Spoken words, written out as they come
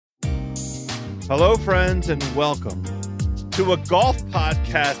Hello, friends, and welcome to a golf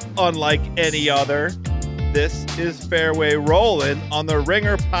podcast unlike any other. This is Fairway Rollin' on the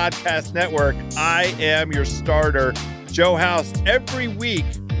Ringer Podcast Network. I am your starter, Joe House. Every week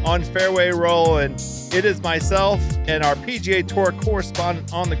on Fairway Rollin', it is myself and our PGA Tour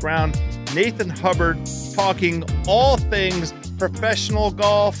correspondent on the ground, Nathan Hubbard, talking all things professional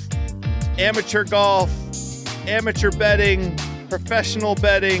golf, amateur betting, professional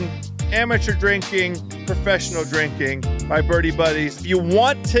betting, amateur drinking, professional drinking, my birdie buddies. If you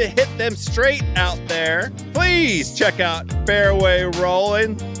want to hit them straight out there, please check out Fairway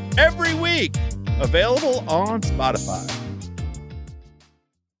Rollin' every week. Available on Spotify.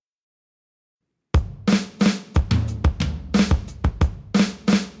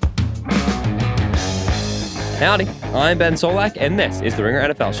 Howdy, I'm Ben Solak, and this is the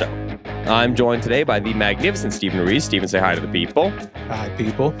Ringer NFL Show. I'm joined today by the magnificent Steven Ruiz. Steven, say hi to the people. Hi,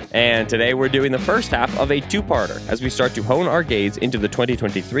 people. And today we're doing the first half of a two-parter as we start to hone our gaze into the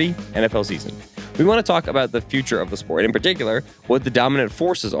 2023 NFL season. We want to talk about the future of the sport, in particular, what the dominant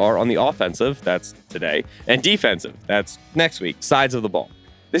forces are on the offensive, that's today, and defensive, that's next week, sides of the ball.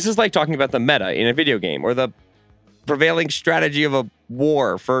 This is like talking about the meta in a video game or the prevailing strategy of a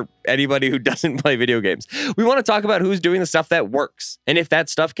war for anybody who doesn't play video games. We want to talk about who's doing the stuff that works and if that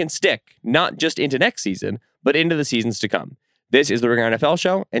stuff can stick, not just into next season, but into the seasons to come. This is the Ringer NFL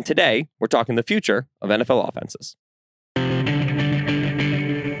Show, and today we're talking the future of NFL offenses.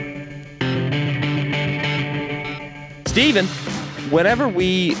 Steven, whenever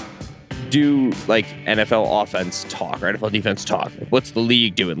we do like NFL offense talk or NFL defense talk, what's the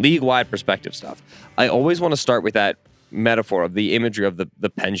league doing, league-wide perspective stuff, I always want to start with that metaphor of the imagery of the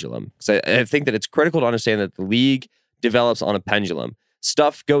pendulum. So I think that it's critical to understand that the league develops on a pendulum.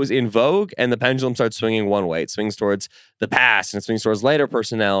 Stuff goes in vogue and the pendulum starts swinging one way. It swings towards the pass and it swings towards lighter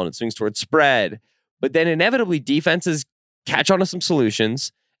personnel and it swings towards spread. But then inevitably defenses catch on to some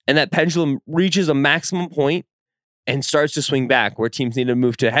solutions and that pendulum reaches a maximum point and starts to swing back where teams need to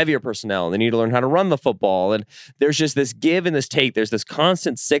move to heavier personnel. They need to learn how to run the football. And there's just this give and this take. There's this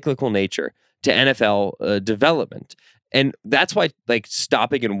constant cyclical nature to NFL development. And that's why like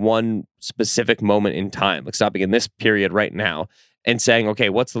stopping in one specific moment in time, like stopping in this period right now and saying, okay,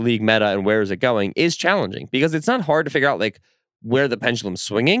 what's the league meta and where is it going is challenging because it's not hard to figure out like where the pendulum's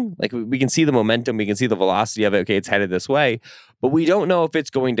swinging. Like we can see the momentum, we can see the velocity of it. Okay, it's headed this way, but we don't know if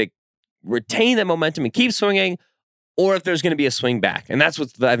it's going to retain that momentum and keep swinging or if there's going to be a swing back. And that's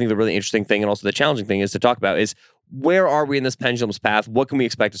what's I think the really interesting thing and also the challenging thing is to talk about is where are we in this pendulum's path? What can we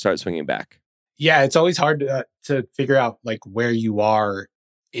expect to start swinging back? Yeah, it's always hard to figure out like where you are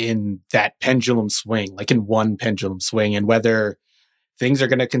in that pendulum swing, like in one pendulum swing, and whether things are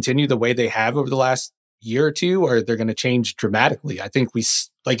going to continue the way they have over the last year or two, or they're going to change dramatically. I think we,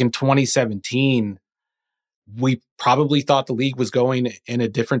 like in 2017, we probably thought the league was going in a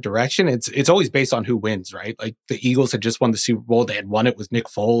different direction. It's always based on who wins, right? Like the Eagles had just won the Super Bowl. They had won it with Nick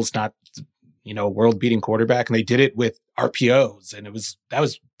Foles, not, world-beating quarterback. And they did it with RPOs. And that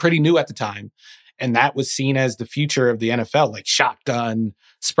was pretty new at the time. And that was seen as the future of the NFL, like shotgun,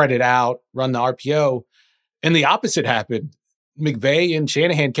 spread it out, run the RPO. And the opposite happened. McVay and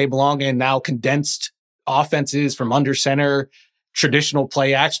Shanahan came along and now condensed offenses from under center, traditional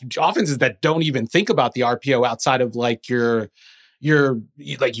play action offenses that don't even think about the RPO outside of like you're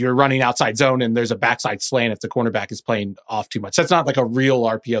running outside zone and there's a backside slant if the cornerback is playing off too much. That's not like a real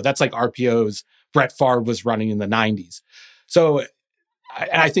RPO. That's like RPOs Brett Favre was running in the 90s. So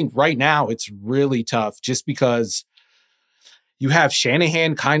I think right now it's really tough just because you have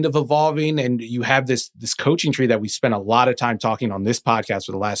Shanahan kind of evolving and you have this coaching tree that we spent a lot of time talking on this podcast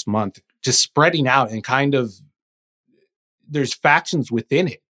for the last month, just spreading out and kind of there's factions within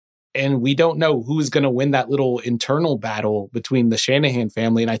it. And we don't know who's going to win that little internal battle between the Shanahan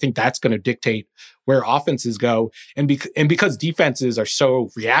family. And I think that's going to dictate where offenses go. And because defenses are so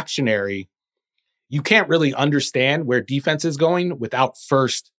reactionary, you can't really understand where defense is going without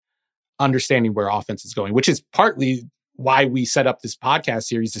first understanding where offense is going, which is partly why we set up this podcast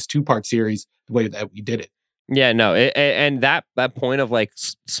series, this two-part series, the way that we did it. Yeah, no. And that point of like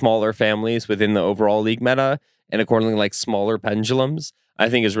smaller families within the overall league meta and accordingly like smaller pendulums, I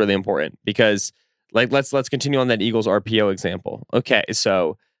think is really important because like let's continue on that Eagles RPO example. Okay,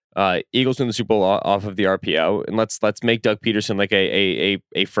 so Eagles win the Super Bowl off of the RPO, and let's make Doug Peterson like a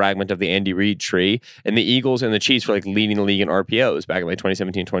fragment of the Andy Reid tree, and the Eagles and the Chiefs were like leading the league in RPOs back in like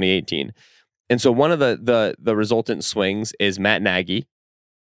 2017, 2018. And so one of the resultant swings is Matt Nagy,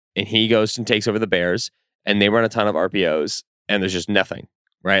 and he goes and takes over the Bears, and they run a ton of RPOs, and there's just nothing.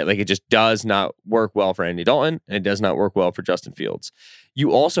 right? Like it just does not work well for Andy Dalton, and it does not work well for Justin Fields.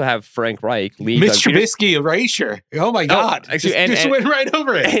 You also have Frank Reich lead Mitch Trubisky erasure. Oh my God! Actually, just went right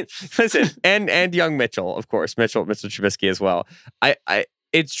over it. Listen, and young Mitchell, of course, Mitchell Trubisky as well.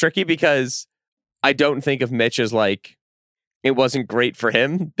 It's tricky because I don't think of Mitch as like it wasn't great for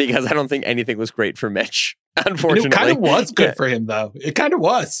him, because I don't think anything was great for Mitch. Unfortunately, and it kind of was good for him though. It kind of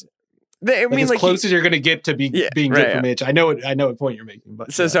was. I mean, as close as you're going to get to being good for Mitch. I know what point you're making.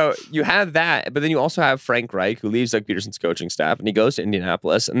 But so you have that, but then you also have Frank Reich, who leaves Doug Peterson's coaching staff, and he goes to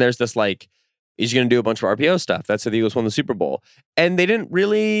Indianapolis, and there's this like, he's going to do a bunch of RPO stuff. That's how the Eagles won the Super Bowl, and they didn't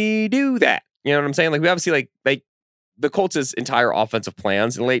really do that. You know what I'm saying? Like we obviously like the Colts' entire offensive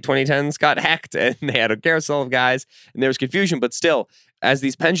plans in the late 2010s got hacked, and they had a carousel of guys, and there was confusion. But still, as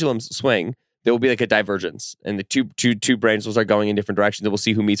these pendulums swing, there will be like a divergence, and the two brains will start going in different directions, and we'll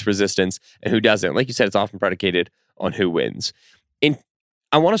see who meets resistance and who doesn't. Like you said, it's often predicated on who wins.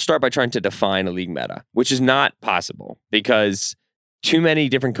 I want to start by trying to define a league meta, which is not possible because too many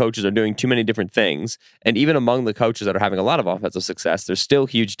different coaches are doing too many different things. And even among the coaches that are having a lot of offensive success, there's still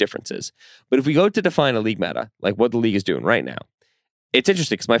huge differences. But if we go to define a league meta, like what the league is doing right now, it's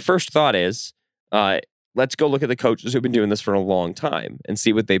interesting because my first thought is, let's go look at the coaches who've been doing this for a long time and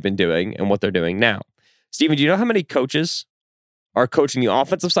see what they've been doing and what they're doing now. Steven, do you know how many coaches are coaching the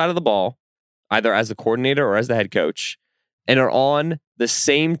offensive side of the ball, either as the coordinator or as the head coach, and are on the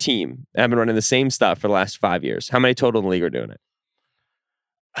same team and have been running the same stuff for the last 5 years? How many total in the league are doing it?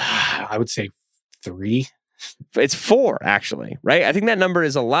 I would say 3. It's 4, actually, right? I think that number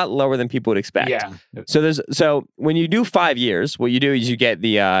is a lot lower than people would expect. Yeah. So when you do 5 years, what you do is you get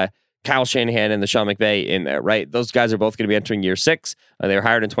the Kyle Shanahan and the Sean McVay in there, right? Those guys are both going to be entering year 6. They were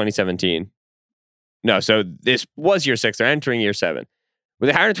hired in 2017. No, so this was year 6. They're entering year 7. Were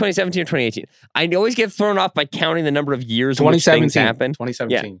they hired in 2017 or 2018? I always get thrown off by counting the number of years in which things happen.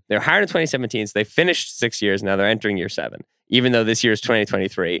 2017. Yeah, they were hired in 2017, so they finished 6 years. Now they're entering year 7. Even though this year is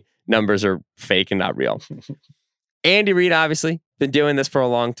 2023, numbers are fake and not real. Andy Reid, obviously, been doing this for a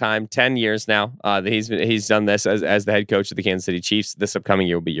long time, 10 years now. He's done this as the head coach of the Kansas City Chiefs. This upcoming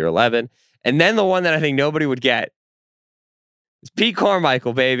year will be year 11. And then the one that I think nobody would get is Pete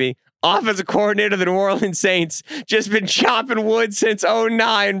Carmichael, baby. Offensive coordinator of the New Orleans Saints. Just been chopping wood since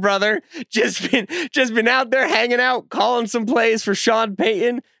 2009, brother. Just been out there hanging out, calling some plays for Sean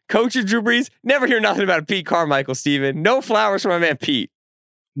Payton, coach of Drew Brees. Never hear nothing about Pete Carmichael, Steven. No flowers for my man Pete.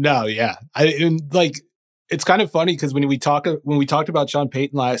 No, yeah. It's kind of funny because when we talked about Sean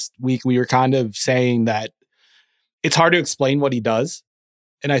Payton last week, we were kind of saying that it's hard to explain what he does.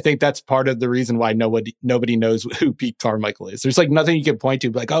 And I think that's part of the reason why nobody knows who Pete Carmichael is. There's like nothing you can point to,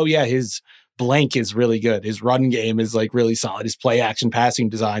 like, oh yeah, his blank is really good. His run game is like really solid. His play action passing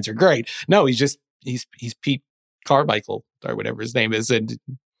designs are great. No, he's Pete Carmichael or whatever his name is. And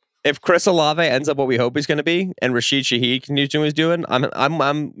if Chris Olave ends up what we hope he's going to be, and Rashid Shaheed continues doing what he's doing,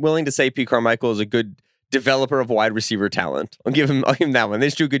 I'm willing to say Pete Carmichael is a good developer of wide receiver talent. I'll give him that one. They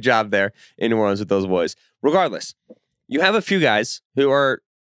just do a good job there in New Orleans with those boys. Regardless, you have a few guys who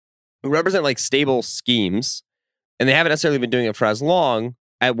represent like stable schemes, and they haven't necessarily been doing it for as long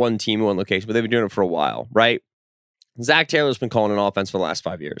at one team, one location, but they've been doing it for a while, right? Zach Taylor's been calling an offense for the last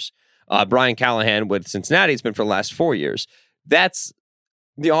 5 years. Brian Callahan with Cincinnati has been for the last 4 years. That's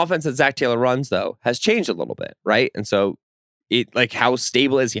the offense that Zach Taylor runs, though, has changed a little bit, right? And so how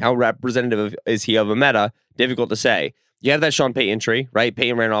stable is he? How representative is he of a meta? Difficult to say. You have that Sean Payton tree, right?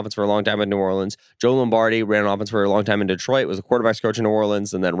 Payton ran an offense for a long time in New Orleans. Joe Lombardi ran an offense for a long time in Detroit, was a quarterback's coach in New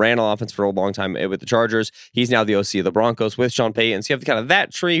Orleans, and then ran an offense for a long time with the Chargers. He's now the OC of the Broncos with Sean Payton. So you have kind of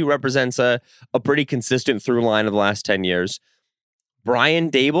that tree who represents a pretty consistent through line of the last 10 years. Brian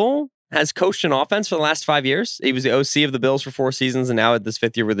Daboll has coached an offense for the last 5 years. He was the OC of the Bills for 4 seasons, and now at this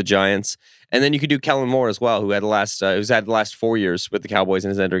 5th year with the Giants. And then you could do Kellen Moore as well, who's had the last 4 years with the Cowboys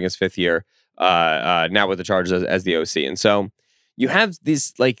and is entering his 5th year now with the Chargers as the OC. And so you have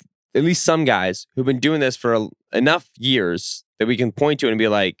these, like, at least some guys who've been doing this for enough years that we can point to and be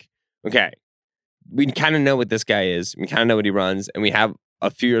like, okay, we kind of know what this guy is. We kind of know what he runs, and we have a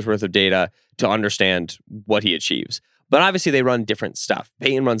few years worth of data to understand what he achieves. But obviously they run different stuff.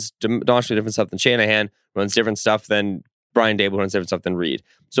 Payton runs demonstrably different stuff than Shanahan, runs different stuff than Brian Daboll, runs different stuff than Reid.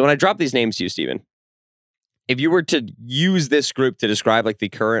 So when I drop these names to you, Steven, if you were to use this group to describe like the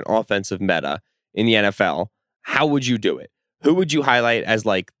current offensive meta in the NFL, how would you do it? Who would you highlight as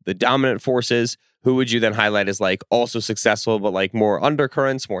like the dominant forces? Who would you then highlight as like also successful, but like more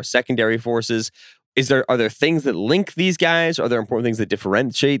undercurrents, more secondary forces? Are there things that link these guys? Are there important things that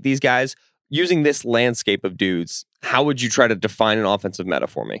differentiate these guys? Using this landscape of dudes, how would you try to define an offensive meta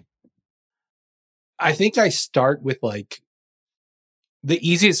for me? I think I start with like the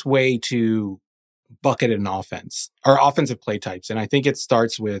easiest way to bucket an offense are offensive play types. And I think it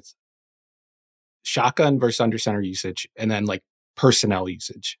starts with shotgun versus under center usage and then like personnel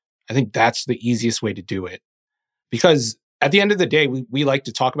usage. I think that's the easiest way to do it. Because at the end of the day, we like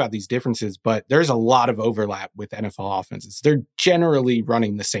to talk about these differences, but there's a lot of overlap with NFL offenses. They're generally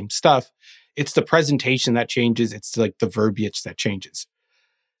running the same stuff. It's the presentation that changes. It's like the verbiage that changes.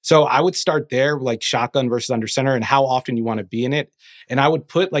 So I would start there, like shotgun versus under center and how often you want to be in it. And I would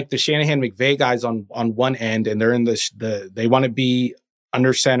put like the Shanahan McVay guys on one end, and they're in they want to be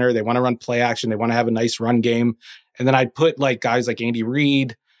under center. They want to run play action. They want to have a nice run game. And then I'd put like guys like Andy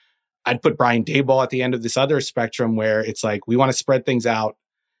Reid. I'd put Brian Daboll at the end of this other spectrum where it's like, we want to spread things out.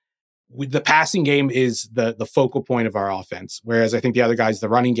 The passing game is the focal point of our offense. Whereas I think the other guys, the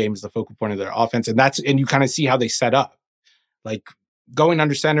running game is the focal point of their offense. And you kind of see how they set up. Like going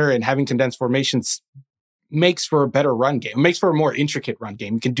under center and having condensed formations makes for a better run game. It makes for a more intricate run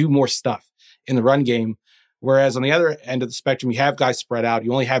game. You can do more stuff in the run game. Whereas on the other end of the spectrum, you have guys spread out.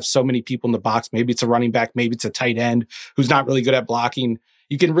 You only have so many people in the box. Maybe it's a running back. Maybe it's a tight end who's not really good at blocking.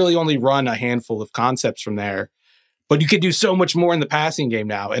 You can really only run a handful of concepts from there, but you can do so much more in the passing game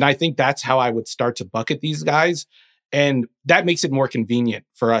now. And I think that's how I would start to bucket these guys. And that makes it more convenient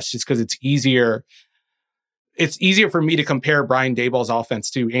for us just because it's easier. It's easier for me to compare Brian Daboll's offense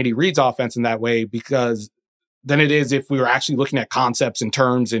to Andy Reid's offense in that way than it is if we were actually looking at concepts and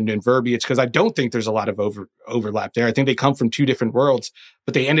terms and verbiage, because I don't think there's a lot of overlap there. I think they come from two different worlds,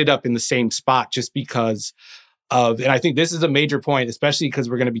 but they ended up in the same spot just because and I think this is a major point, especially because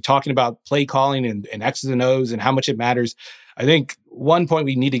we're going to be talking about play calling and X's and O's and how much it matters. I think one point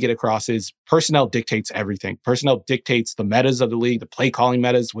we need to get across is personnel dictates everything. Personnel dictates the metas of the league, the play calling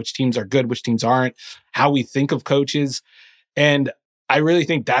metas, which teams are good, which teams aren't, how we think of coaches. And I really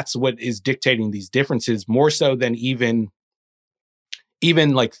think that's what is dictating these differences more so than even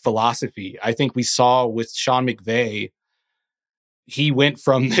like philosophy. I think we saw with Sean McVay, he went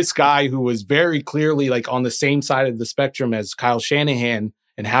from this guy who was very clearly like on the same side of the spectrum as Kyle Shanahan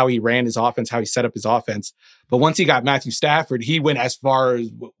and how he ran his offense, how he set up his offense. But once he got Matthew Stafford, he went as far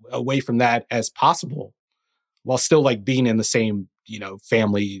away from that as possible while still like being in the same,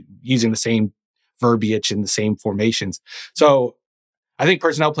 family, using the same verbiage and the same formations. So I think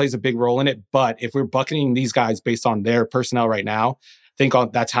personnel plays a big role in it. But if we're bucketing these guys based on their personnel right now,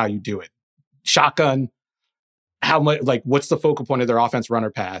 that's how you do it. Shotgun, how much, like, what's the focal point of their offense, run or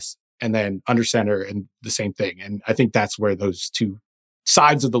pass, and then under center and the same thing. And I think that's where those two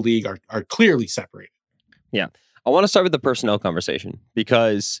sides of the league are clearly separated. Yeah. I want to start with the personnel conversation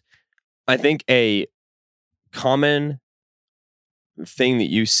because I think a common thing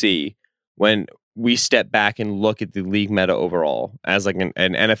that you see when we step back and look at the league meta overall as like an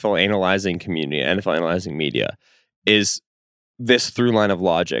NFL analyzing community, NFL analyzing media, is this through line of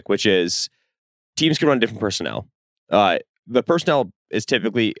logic, which is teams can run different personnel. The personnel is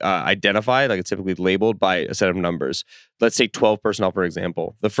typically identified, like it's typically labeled by a set of numbers. Let's take 12 personnel, for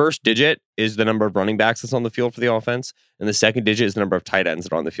example. The first digit is the number of running backs that's on the field for the offense, and the second digit is the number of tight ends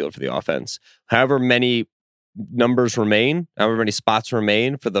that are on the field for the offense. However many numbers remain, however many spots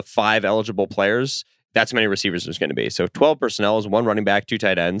remain for the 5 eligible players, that's how many receivers there's going to be. So 12 personnel is 1 running back, 2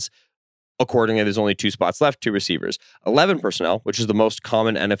 tight ends. Accordingly, there's only 2 spots left, 2 receivers. 11 personnel, which is the most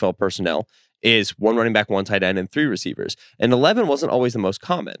common NFL personnel, is 1 running back, 1 tight end, and 3 receivers. And 11 wasn't always the most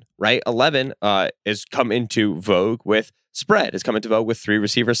common, right? 11 is come into vogue with spread, has come into vogue with 3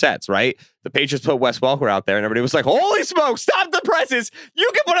 receiver sets, right? The Patriots put Wes Welker out there, and everybody was like, holy smoke, stop the presses! You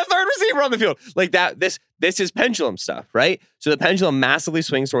can put a 3rd receiver on the field. Like that, this is pendulum stuff, right? So the pendulum massively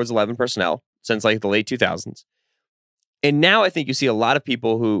swings towards 11 personnel since like the late 2000s. And now I think you see a lot of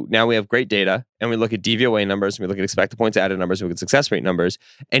people who, now we have great data and we look at DVOA numbers, and we look at expected points added numbers, we look at success rate numbers.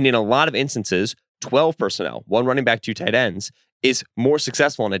 And in a lot of instances, 12 personnel, 1 running back, 2 tight ends, is more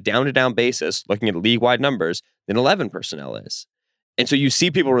successful on a down-to-down basis, looking at league-wide numbers, than 11 personnel is. And so you see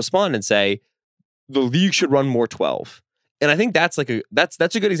people respond and say, the league should run more 12. And I think that's like that's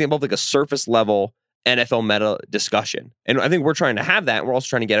a good example of like a surface level NFL meta discussion. And I think we're trying to have that, and we're also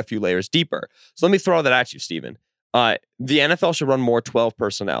trying to get a few layers deeper. So let me throw that at you, Steven. The NFL should run more 12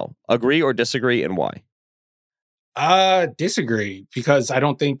 personnel. Agree or disagree, and why? Disagree, because I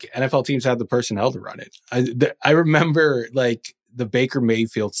don't think NFL teams have the personnel to run it. I remember like the Baker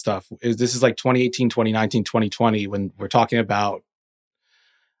Mayfield stuff. This is like 2018, 2019, 2020, when we're talking about,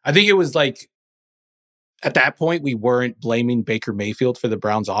 I think it was like, at that point, we weren't blaming Baker Mayfield for the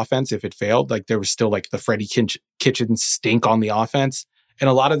Browns offense if it failed. Like there was still like the Freddie Kitchens stink on the offense. And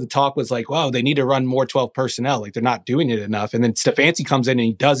a lot of the talk was like, wow, they need to run more 12 personnel. Like they're not doing it enough. And then Stefanski comes in and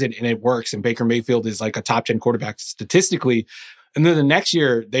he does it and it works. And Baker Mayfield is like a top 10 quarterback statistically. And then the next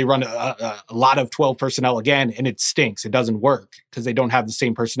year they run a lot of 12 personnel again, and it stinks. It doesn't work because they don't have the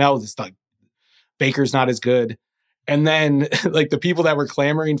same personnel. It's like Baker's not as good. And then like the people that were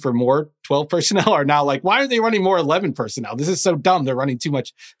clamoring for more 12 personnel are now like, why are they running more 11 personnel? This is so dumb. They're running too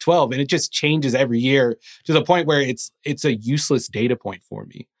much 12. And it just changes every year to the point where it's a useless data point for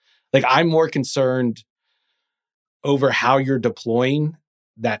me. Like I'm more concerned over how you're deploying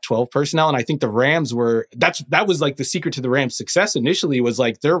that 12 personnel. And I think the Rams that was like the secret to the Rams' success initially was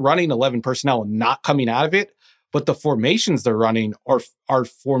like they're running 11 personnel and not coming out of it. But the formations they're running are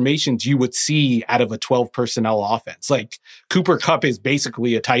formations you would see out of a 12 personnel offense. Like Cooper Kupp is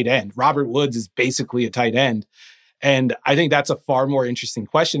basically a tight end. Robert Woods is basically a tight end. And I think that's a far more interesting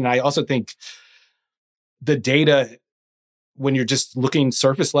question. And I also think the data, when you're just looking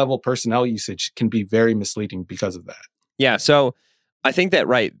surface level personnel usage, can be very misleading because of that. Yeah. So I think that,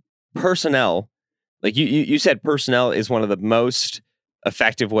 right, personnel, like you said, personnel is one of the most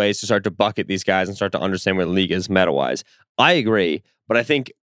effective ways to start to bucket these guys and start to understand where the league is meta-wise. I agree, but I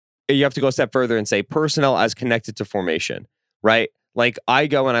think you have to go a step further and say personnel as connected to formation, right? Like I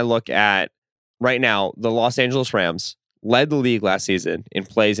go and I look at, right now, the Los Angeles Rams led the league last season in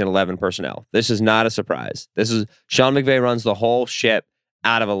plays in 11 personnel. This is not a surprise. This is Sean McVay runs the whole ship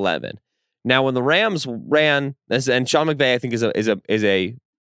out of 11. Now, when the Rams ran this, and Sean McVay, I think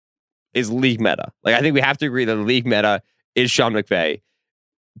is league meta. Like I think we have to agree that the league meta is Sean McVay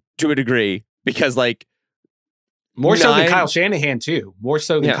to a degree, because like more so than Kyle Shanahan too. More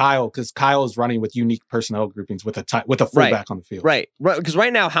so than Kyle, because Kyle is running with unique personnel groupings with a fullback on the field. Right. Because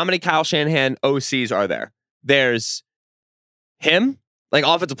right now, how many Kyle Shanahan OCs are there? There's him, like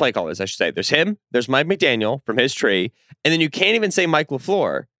offensive play callers, I should say. There's him. There's Mike McDaniel from his tree, and then you can't even say Mike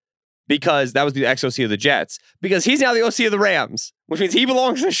LaFleur because that was the ex-OC of the Jets, because he's now the OC of the Rams, which means he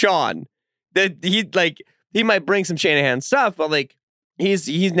belongs to Sean. That he might bring some Shanahan stuff, but like.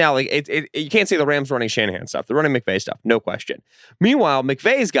 He's now like you can't say the Rams running Shanahan stuff. They're running McVay stuff, no question. Meanwhile,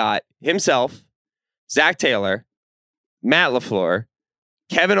 McVay's got himself, Zach Taylor, Matt LaFleur,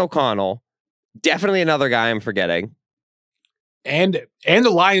 Kevin O'Connell, definitely another guy I'm forgetting, and the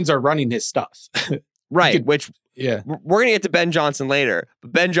Lions are running his stuff, right? We're gonna get to Ben Johnson later,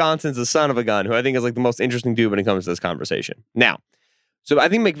 but Ben Johnson's the son of a gun, who I think is like the most interesting dude when it comes to this conversation. Now. So I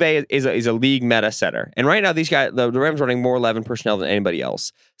think McVay is a league meta setter. And right now, these guys, the Rams running more 11 personnel than anybody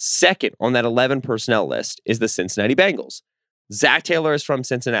else. Second on that 11 personnel list is the Cincinnati Bengals. Zach Taylor is from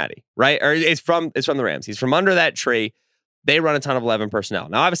Cincinnati, right? Or it's from the Rams. He's from under that tree. They run a ton of 11 personnel.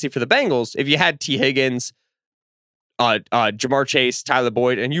 Now, obviously, for the Bengals, if you had T. Higgins, Jamar Chase, Tyler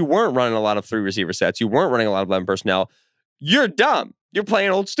Boyd, and you weren't running a lot of 3 receiver sets, you weren't running a lot of 11 personnel, you're dumb. You're playing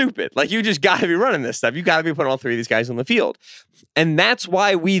old stupid. Like, you just got to be running this stuff. You got to be putting all 3 of these guys on the field. And that's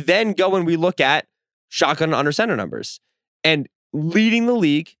why we then go and we look at shotgun and under center numbers. And leading the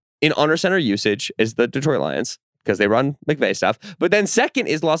league in under center usage is the Detroit Lions, because they run McVay stuff. But then second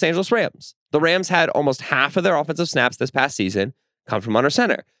is Los Angeles Rams. The Rams had almost half of their offensive snaps this past season come from under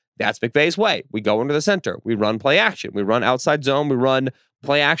center. That's McVay's way. We go into the center. We run play action. We run outside zone. We run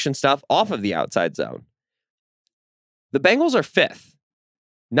play action stuff off of the outside zone. The Bengals are 5th.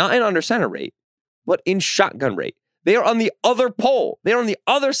 Not in under center rate, but in shotgun rate. They are on the other pole. They are on the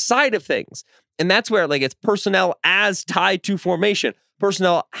other side of things. And that's where like it's personnel as tied to formation,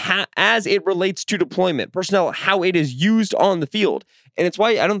 personnel as it relates to deployment, personnel how it is used on the field. And it's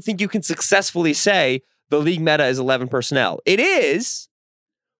why I don't think you can successfully say the league meta is 11 personnel. It is,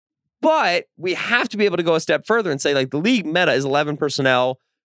 but we have to be able to go a step further and say like the league meta is 11 personnel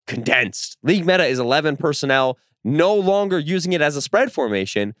condensed. League meta is 11 personnel no longer using it as a spread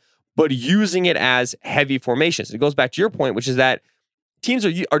formation, but using it as heavy formations. It goes back to your point, which is that teams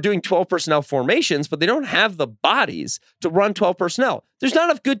are doing 12 personnel formations, but they don't have the bodies to run 12 personnel. There's not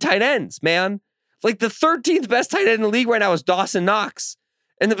enough good tight ends, man. Like the 13th best tight end in the league right now is Dawson Knox.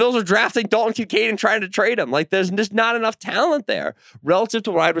 And the Bills are drafting Dalton Kincaid and trying to trade him. Like there's just not enough talent there relative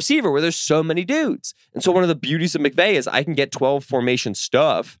to wide receiver where there's so many dudes. And so one of the beauties of McVay is I can get 12 formation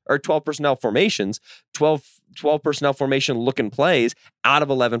stuff or 12 personnel formations, 12 personnel formation looking plays out of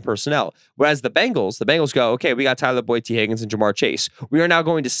 11 personnel. Whereas the Bengals go, okay, we got Tyler Boyd, T. Higgins, and Jamar Chase. We are now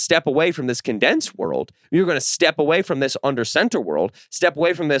going to step away from this condensed world. We're going to step away from this under center world, step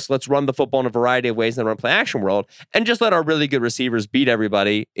away from this, let's run the football in a variety of ways and then run play action world, and just let our really good receivers beat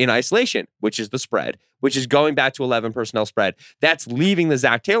everybody in isolation, which is the spread, which is going back to 11 personnel spread. That's leaving the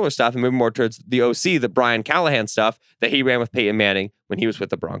Zach Taylor stuff and moving more towards the OC, the Brian Callahan stuff that he ran with Peyton Manning when he was with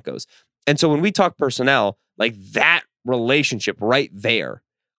the Broncos. And so when we talk personnel, like that relationship right there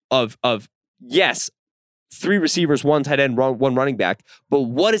of yes, 3 receivers, 1 tight end, 1 running back. But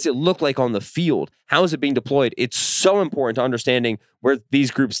what does it look like on the field? How is it being deployed? It's so important to understanding where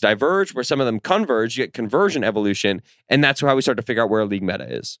these groups diverge, where some of them converge, you get conversion evolution, and that's how we start to figure out where league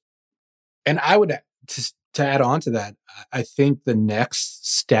meta is. And I would, to add on to that, I think the next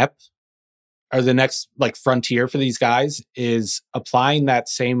step or the next like frontier for these guys is applying that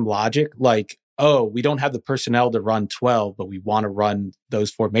same logic. Like, oh, we don't have the personnel to run 12, but we want to run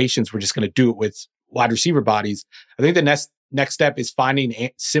those formations. We're just going to do it with wide receiver bodies. I think the next step is finding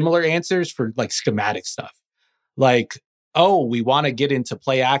similar answers for like schematic stuff. Like, oh, we want to get into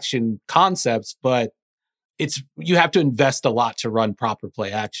play action concepts, but you have to invest a lot to run proper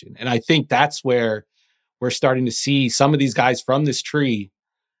play action. And I think that's where we're starting to see some of these guys from this tree,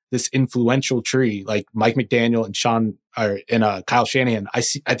 this influential tree, like Mike McDaniel and Kyle Shanahan. I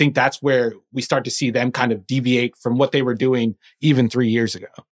think that's where we start to see them kind of deviate from what they were doing even 3 years ago.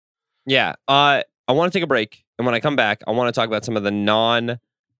 Yeah. I want to take a break. And when I come back, I want to talk about some of the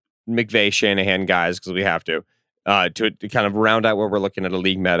non-McVay Shanahan guys, because we have to kind of round out where we're looking at a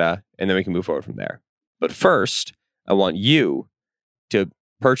league meta, and then we can move forward from there. But first, I want you to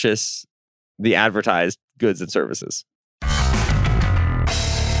purchase the advertised goods and services.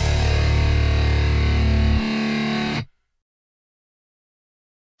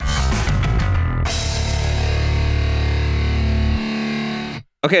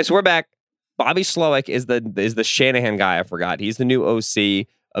 Okay, so we're back. Bobby Slowik is the Shanahan guy. I forgot. He's the new OC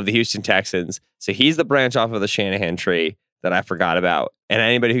of the Houston Texans. So he's the branch off of the Shanahan tree that I forgot about. And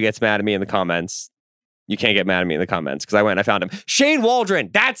anybody who gets mad at me in the comments, you can't get mad at me in the comments because I went and I found him. Shane Waldron.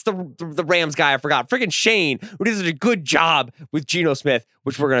 That's the Rams guy I forgot. Freaking Shane, who did such a good job with Geno Smith,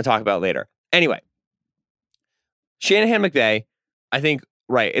 which we're going to talk about later. Anyway, Shanahan McVay, I think,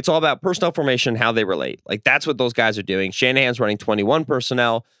 right, it's all about personnel formation, how they relate. Like, that's what those guys are doing. Shanahan's running 21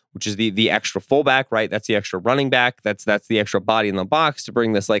 personnel, which is the extra fullback, right? That's the extra running back. That's the extra body in the box to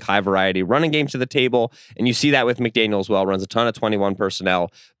bring this like high variety running game to the table. And you see that with McDaniel as well. Runs a ton of 21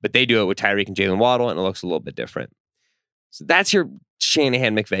 personnel, but they do it with Tyreek and Jalen Waddle, and it looks a little bit different. So that's your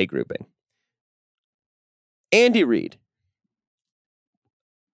Shanahan McVay grouping. Andy Reid.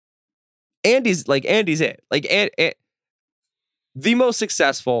 Andy's it. Like the most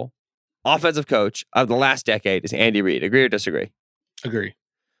successful offensive coach of the last decade is Andy Reid. Agree or disagree? Agree.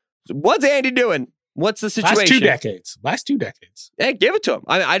 What's Andy doing? What's the situation? Last two decades. Yeah, give it to him.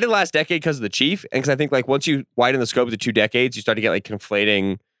 I did last decade because of the Chief, and because I think like once you widen the scope of the 2 decades, you start to get like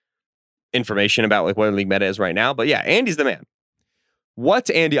conflating information about like what league meta is right now. But yeah, Andy's the man. What's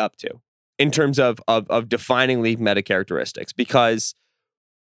Andy up to in terms of defining league meta characteristics? Because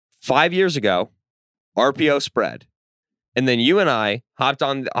 5 years ago, RPO spread, and then you and I hopped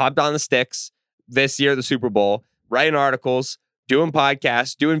on the sticks this year, the Super Bowl, writing articles, doing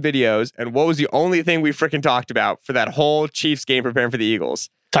podcasts, doing videos, and what was the only thing we freaking talked about for that whole Chiefs game preparing for the Eagles?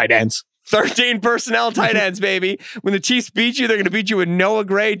 Tight ends. 13 personnel tight ends, baby. When the Chiefs beat you, they're going to beat you with Noah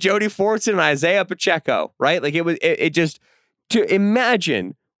Gray, Jody Fortson, and Isaiah Pacheco, right? Like it just, to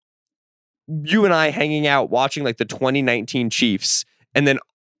imagine you and I hanging out watching like the 2019 Chiefs and then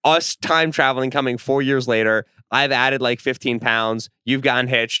us time traveling coming 4 years later. I've added like 15 pounds. You've gotten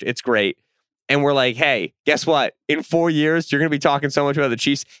hitched. It's great. And we're like, hey, guess what? In 4 years, you're going to be talking so much about the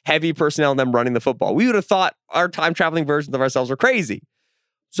Chiefs, heavy personnel, and them running the football. We would have thought our time-traveling versions of ourselves were crazy.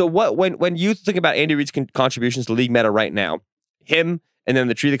 So when you think about Andy Reid's contributions to league meta right now, him and then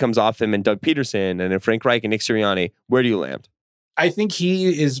the tree that comes off him and Doug Peterson and then Frank Reich and Nick Sirianni, where do you land? I think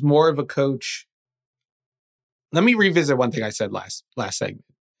he is more of a coach. Let me revisit one thing I said last segment.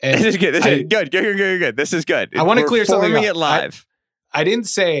 And this is good. This is good. This is good. I want to clear something up. It live. I didn't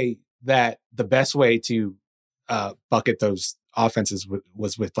say that the best way to bucket those offenses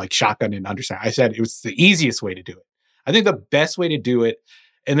was with like shotgun and underside. I said it was the easiest way to do it. I think the best way to do it,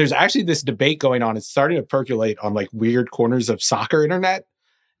 and there's actually this debate going on, it's starting to percolate on like weird corners of soccer internet,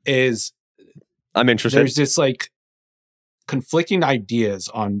 is I'm interested. There's this like conflicting ideas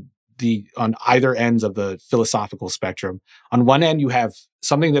on either ends of the philosophical spectrum. On one end, you have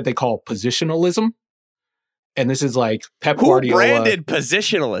something that they call positionalism. And this is like Pep Guardiola. Who branded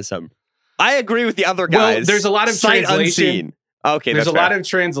positionalism? I agree with the other guys. Well, there's a lot of translation. Unseen. Okay, there's a lot of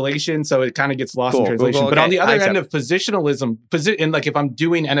translation, so it kind of gets lost in translation. But on the other end of positionalism, and like if I'm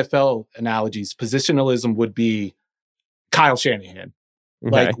doing NFL analogies, positionalism would be Kyle Shanahan.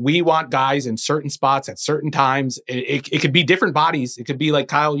 Okay. Like we want guys in certain spots at certain times. It could be different bodies. It could be like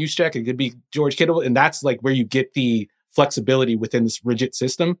Kyle Juszczyk. It could be George Kittle. And that's like where you get the flexibility within this rigid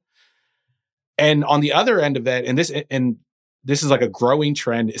system. And on the other end of that, and this is like a growing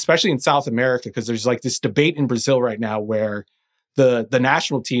trend, especially in South America, because there's like this debate in Brazil right now where the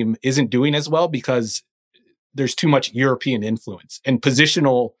national team isn't doing as well because there's too much European influence, and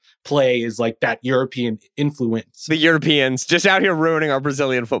positional play is like that European influence. The Europeans just out here ruining our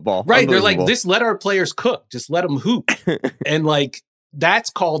Brazilian football. Right. They're like, just let our players cook. Just let them hoop. And like,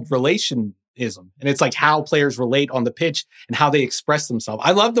 that's called relationism. And it's like how players relate on the pitch and how they express themselves.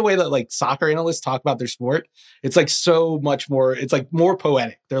 I love the way that like soccer analysts talk about their sport. It's like so much more, it's like more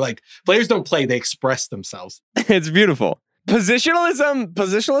poetic. They're like, players don't play, they express themselves. It's beautiful. Positionalism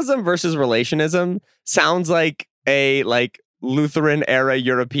versus relationism sounds like a like Lutheran era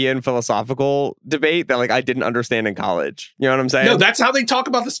European philosophical debate that like I didn't understand in college. You know what I'm saying? No, that's how they talk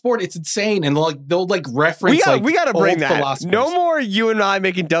about the sport. It's insane. And they'll reference we gotta bring that. Philosophers. No more you and I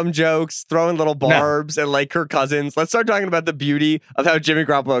making dumb jokes, throwing little barbs and like Kirk Cousins. Let's start talking about the beauty of how Jimmy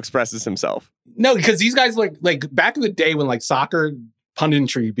Garoppolo expresses himself. No, because these guys like back in the day when like soccer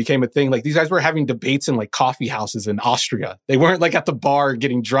punditry became a thing, like these guys were having debates in like coffee houses in Austria. They weren't like at the bar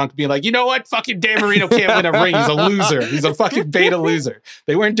getting drunk being like, you know what, fucking Dan Marino can't win a ring, he's a loser, he's a fucking beta loser.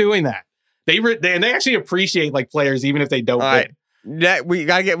 They weren't doing that. They actually appreciate like players even if they don't win. Yeah, we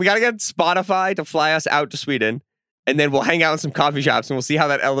gotta get Spotify to fly us out to Sweden, and then we'll hang out in some coffee shops and we'll see how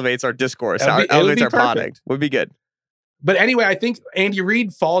that elevates our discourse, how it elevates our product. Would be good. But anyway, I think Andy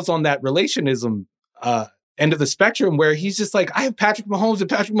Reid falls on that relationism end of the spectrum where he's just like, I have Patrick Mahomes and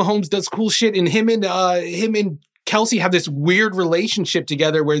Patrick Mahomes does cool shit, and him and Kelsey have this weird relationship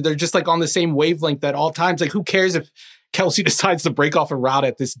together where they're just like on the same wavelength at all times. Like, who cares if Kelsey decides to break off a route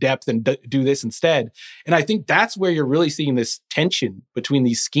at this depth and do this instead? And I think that's where you're really seeing this tension between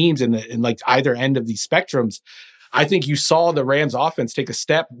these schemes and like either end of these spectrums. I think you saw the Rams offense take a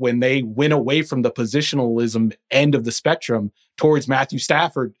step when they went away from the positionalism end of the spectrum towards Matthew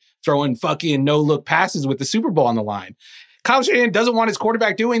Stafford throwing fucking no-look passes with the Super Bowl on the line. Kyle Shanahan doesn't want his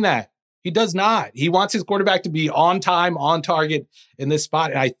quarterback doing that. He does not. He wants his quarterback to be on time, on target in this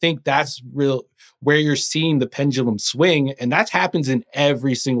spot. And I think that's real where you're seeing the pendulum swing. And that happens in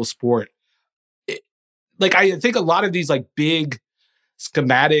every single sport. I think a lot of these like big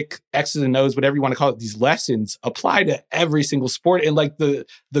schematic X's and O's, whatever you want to call it, these lessons apply to every single sport. And like the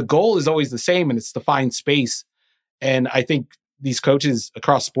goal is always the same, and it's to find space. And I think these coaches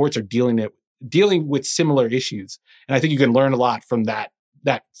across sports are dealing with similar issues. And I think you can learn a lot from that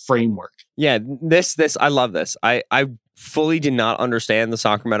framework. Yeah, this I love this. I fully did not understand the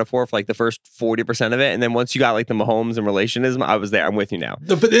soccer metaphor for like the first 40% of it. And then once you got like the Mahomes and relationism, I was there. I'm with you now.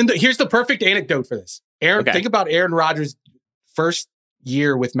 But then here's the perfect anecdote for this. Think about Aaron Rodgers' first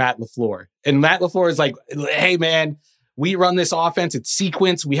year with Matt LaFleur. And Matt LaFleur is like, hey man, we run this offense, it's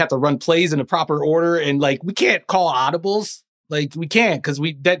sequence. We have to run plays in a proper order. And like, we can't call audibles. Like we can't, because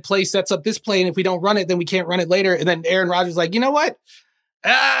that play sets up this play. And if we don't run it, then we can't run it later. And then Aaron Rodgers is like, you know what?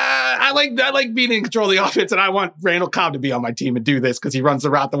 I like being in control of the offense, and I want Randall Cobb to be on my team and do this because he runs the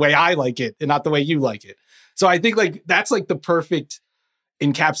route the way I like it and not the way you like it. So I think like that's like the perfect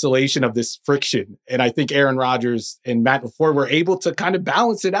encapsulation of this friction. And I think Aaron Rodgers and Matt LaFleur were able to kind of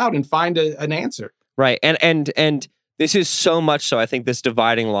balance it out and find an answer. Right. And this is so much so, I think this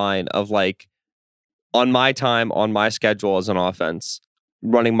dividing line of like, on my time, on my schedule as an offense,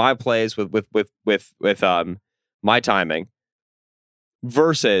 running my plays with my timing,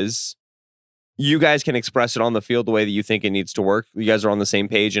 versus you guys can express it on the field the way that you think it needs to work. You guys are on the same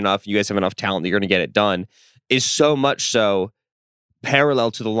page enough. You guys have enough talent that you're going to get it done, is so much so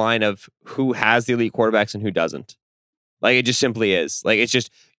parallel to the line of who has the elite quarterbacks and who doesn't. Like, it just simply is. Like, it's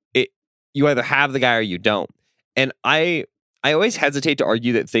just, you either have the guy or you don't. And I always hesitate to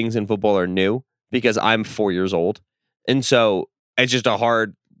argue that things in football are new because I'm 4 years old. And so it's just a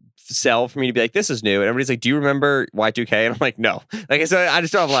hard sell for me to be like, this is new. And everybody's like, do you remember Y2K? And I'm like, no. Like I said, I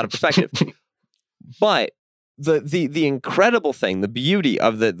just don't have a lot of perspective. But the incredible thing, the beauty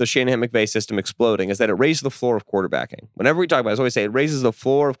of the Shanahan-McVay system exploding is that it raises the floor of quarterbacking. Whenever we talk about it, I always say it raises the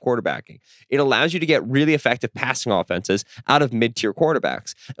floor of quarterbacking. It allows you to get really effective passing offenses out of mid-tier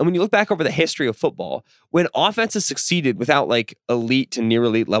quarterbacks. And when you look back over the history of football, when offenses succeeded without like elite to near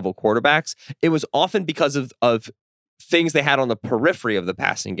elite level quarterbacks, it was often because of things they had on the periphery of the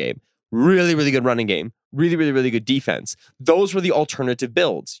passing game. Really, really good running game. Really, really, really good defense. Those were the alternative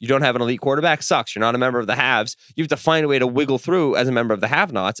builds. You don't have an elite quarterback, sucks. You're not a member of the haves. You have to find a way to wiggle through as a member of the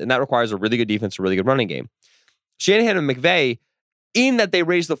have-nots, and that requires a really good defense, a really good running game. Shanahan and McVay, in that they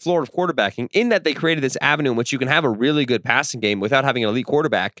raised the floor of quarterbacking, in that they created this avenue in which you can have a really good passing game without having an elite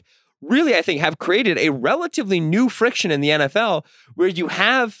quarterback, really, I think, have created a relatively new friction in the NFL where you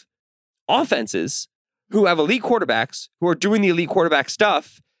have offenses who have elite quarterbacks who are doing the elite quarterback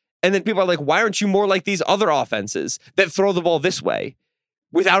stuff. And then people are like, why aren't you more like these other offenses that throw the ball this way?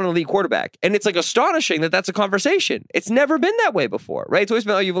 without an elite quarterback. And it's like astonishing that that's a conversation. It's never been that way before, right? It's always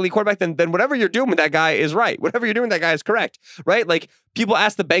been, oh, you have an elite quarterback, then whatever you're doing with that guy is right. Whatever you're doing with that guy is correct, right? Like, people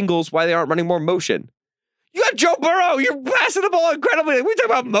ask the Bengals why they aren't running more motion. You got Joe Burrow. You're passing the ball incredibly. Like, we talk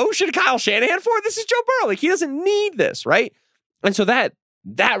about motion Kyle Shanahan for? This is Joe Burrow. Like, he doesn't need this, right? And so that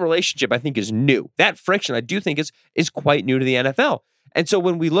relationship, I think, is new. That friction, I do think, is quite new to the NFL. And so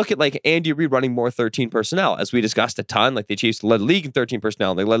when we look at like Andy Reid running more 13 personnel, as we discussed a ton, like the Chiefs led the league in 13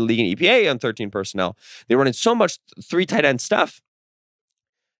 personnel, they led the league in EPA on 13 personnel. They're running so much 3 tight end stuff.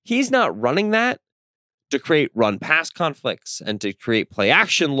 He's not running that to create run-pass conflicts and to create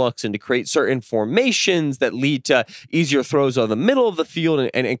play-action looks and to create certain formations that lead to easier throws on the middle of the field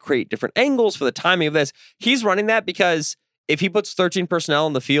and create different angles for the timing of this. He's running that because if he puts 13 personnel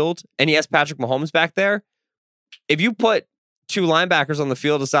in the field and he has Patrick Mahomes back there, if you put 2 linebackers on the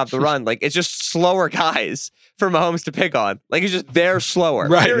field to stop the run, like, it's just slower guys for Mahomes to pick on. Like, it's just they're slower,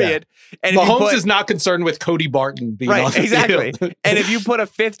 right, period. Yeah. And Mahomes is not concerned with Cody Barton being on the exactly. field. And if you put a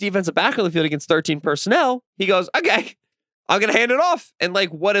 5th defensive back on the field against 13 personnel, he goes, okay, I'm going to hand it off. And like,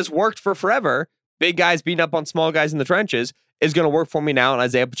 what has worked for forever, big guys beating up on small guys in the trenches, is going to work for me now. And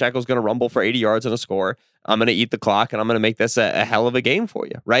Isaiah Pacheco is going to rumble for 80 yards and a score. I'm going to eat the clock and I'm going to make this a hell of a game for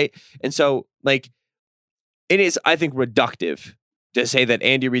you, right? And so, like, it is, I think, reductive to say that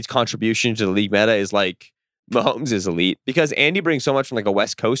Andy Reid's contribution to the league meta is like Mahomes is elite, because Andy brings so much from like a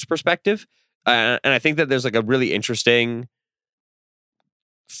West Coast perspective. And I think that there's like a really interesting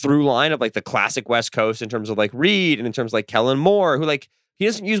through line of like the classic West Coast in terms of like Reid and in terms of like Kellen Moore, who like, he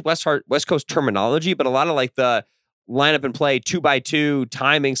doesn't use West Coast terminology, but a lot of like the lineup and play 2x2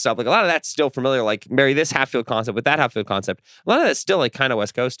 timing stuff, like a lot of that's still familiar, like marry this half field concept with that half field concept. A lot of that's still like kind of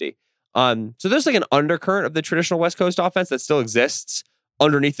West Coasty. So there's like an undercurrent of the traditional West Coast offense that still exists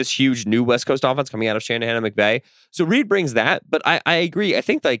underneath this huge new West Coast offense coming out of Shanahan and McVay. So Reid brings that, but I agree. I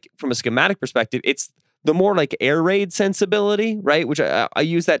think like from a schematic perspective, it's the more like air raid sensibility, right? Which I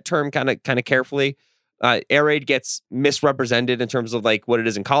use that term kind of carefully. Air raid gets misrepresented in terms of like what it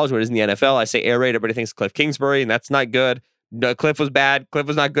is in college, what it is in the NFL. I say air raid, everybody thinks Cliff Kingsbury, and that's not good. No, Cliff was bad. Cliff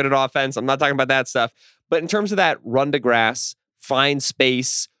was not good at offense. I'm not talking about that stuff. But in terms of that run to grass, find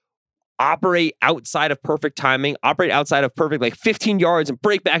space, operate outside of perfect timing, operate outside of perfect like 15 yards and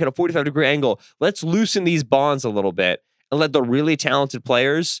break back at a 45-degree angle. Let's loosen these bonds a little bit and let the really talented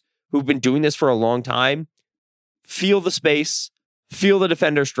players who've been doing this for a long time feel the space, feel the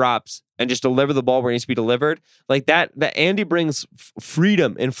defender's drops, and just deliver the ball where it needs to be delivered. Like that Andy brings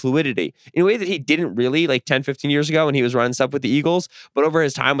freedom and fluidity in a way that he didn't really like 10, 15 years ago when he was running stuff with the Eagles, but over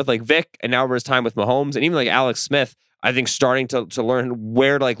his time with like Vic and now over his time with Mahomes and even like Alex Smith, I think starting to learn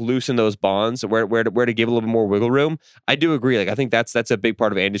where to like loosen those bonds, where to give a little bit more wiggle room. I do agree. Like, I think that's a big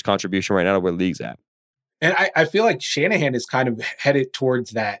part of Andy's contribution right now to where the league's at. And I feel like Shanahan is kind of headed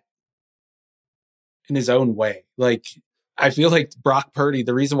towards that in his own way. Like, I feel like Brock Purdy,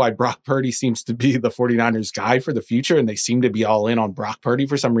 the reason why Brock Purdy seems to be the 49ers guy for the future, and they seem to be all in on Brock Purdy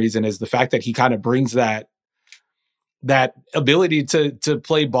for some reason, is the fact that he kind of brings that ability to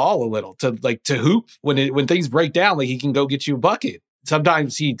play ball a little, to hoop when things break down. Like, he can go get you a bucket.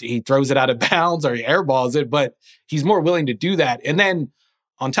 Sometimes he throws it out of bounds or he airballs it, but he's more willing to do that. And then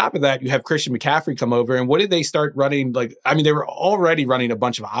on top of that, you have Christian McCaffrey come over. And what did they start running? Like, I mean, they were already running a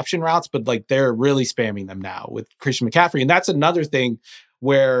bunch of option routes, but like they're really spamming them now with Christian McCaffrey. And that's another thing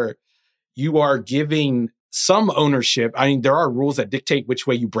where you are giving some ownership. I mean, there are rules that dictate which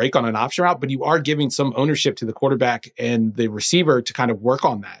way you break on an option route, but you are giving some ownership to the quarterback and the receiver to kind of work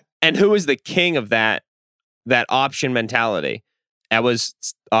on that. And who is the king of that option mentality? That was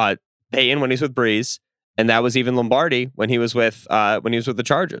Peyton when he was with Breeze, and that was even Lombardi when he was with the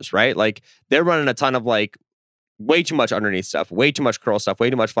Chargers, right? Like, they're running a ton of like way too much underneath stuff, way too much curl stuff, way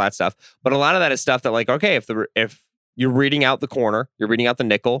too much flat stuff. But a lot of that is stuff that like, okay, if you're reading out the corner, you're reading out the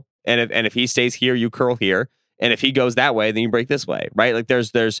nickel, and if he stays here, you curl here, and if he goes that way, then you break this way, right? Like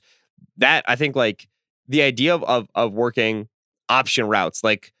there's that. I think like the idea of working option routes,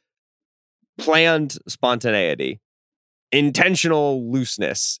 like planned spontaneity, intentional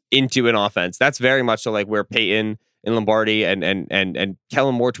looseness into an offense. That's very much so like where Peyton and Lombardi and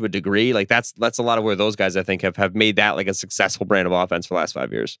Kellen Moore to a degree, like that's a lot of where those guys I think have made that like a successful brand of offense for the last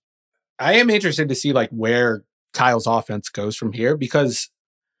 5 years. I am interested to see like where Kyle's offense goes from here, because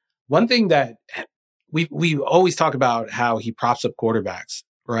one thing that we always talk about how he props up quarterbacks,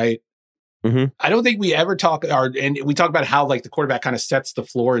 right? Mm-hmm. I don't think we ever and we talk about how like the quarterback kind of sets the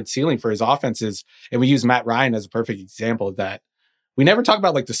floor and ceiling for his offenses. And we use Matt Ryan as a perfect example of that. We never talk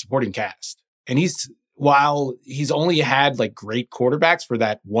about like the supporting cast. And while he's only had like great quarterbacks for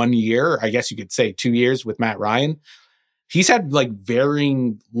that 1 year, I guess you could say 2 years with Matt Ryan, he's had like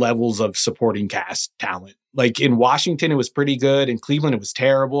varying levels of supporting cast talent. Like in Washington, it was pretty good. In Cleveland, it was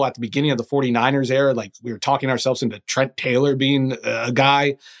terrible. At the beginning of the 49ers era, like we were talking ourselves into Trent Taylor being a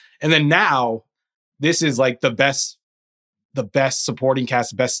guy. And then now this is like the best supporting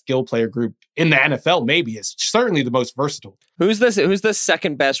cast, best skill player group in the NFL. Maybe it's certainly the most versatile. Who's the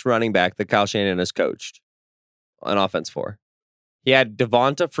second best running back that Kyle Shanahan has coached on offense for? He had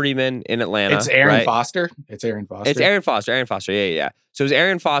Devonta Freeman in Atlanta. It's Aaron right? Foster. It's Aaron Foster. It's Aaron Foster. Aaron Foster. Yeah. So it was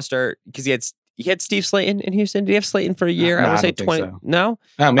Aaron Foster because he had Steve Slayton in Houston. Did he have Slayton for a year? No, I would say don't think 20. so. No?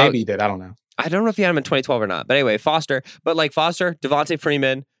 Oh, maybe he did. I don't know. I don't know if he had him in 2012 or not. But anyway, Foster. But like Foster, Devonta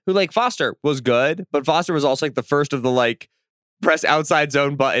Freeman, who like Foster was good, but Foster was also like the first of the like press outside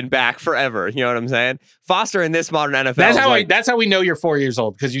zone button back forever. You know what I'm saying? Foster in this modern NFL. That's how we know you're 4 years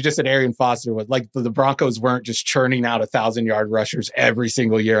old, because you just said Arian Foster was like the Broncos weren't just churning out 1,000-yard rushers every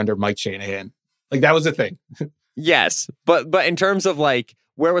single year under Mike Shanahan. Like that was a thing. Yes, but in terms of like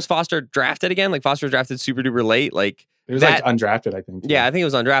where was Foster drafted again? Like Foster was drafted super duper late. Like it was like undrafted, I think. Yeah, I think it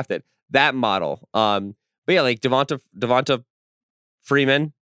was undrafted. That model. But yeah, like Devonta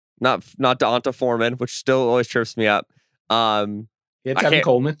Freeman, not D'Onta Foreman, which still always trips me up. Tevin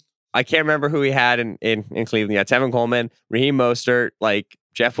Coleman. I can't remember who he had in Cleveland. Yeah, Tevin Coleman, Raheem Mostert, like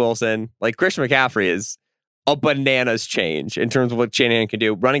Jeff Wilson, like Christian McCaffrey is a bananas change in terms of what Shanahan can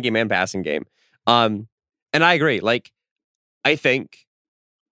do, running game and passing game. And I agree. Like, I think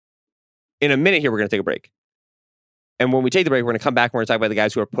in a minute here, we're going to take a break. And when we take the break, we're going to come back and we're going to talk about the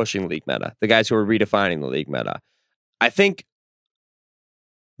guys who are pushing the league meta, the guys who are redefining the league meta. I think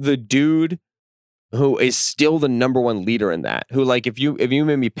the dude who is still the number one leader in that, who like, if you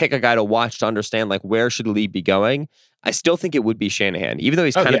made me pick a guy to watch to understand like where should the league be going, I still think it would be Shanahan, even though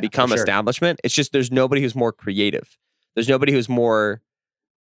he's kind of become establishment. It's just, there's nobody who's more creative. There's nobody who's more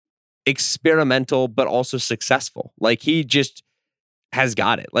experimental, but also successful. Like he just has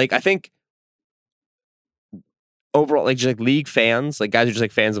got it. Like I think overall, like just like league fans, like guys who are just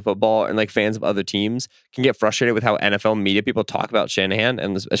like fans of football and like fans of other teams can get frustrated with how NFL media people talk about Shanahan,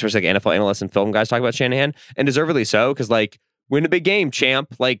 and especially like NFL analysts and film guys talk about Shanahan, and deservedly so, because like win a big game,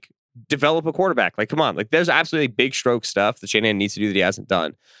 champ, like develop a quarterback. Like come on, like there's absolutely big stroke stuff that Shanahan needs to do that he hasn't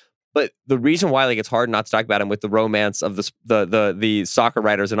done. But the reason why like it's hard not to talk about him with the romance of the soccer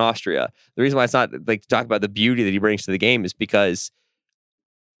writers in Austria, the reason why it's not like to talk about the beauty that he brings to the game is because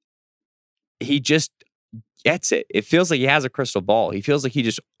he just gets it. It feels like he has a crystal ball. He feels like he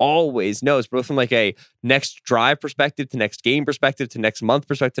just always knows, both from like a next drive perspective to next game perspective to next month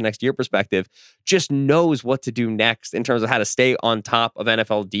perspective to next year perspective, just knows what to do next in terms of how to stay on top of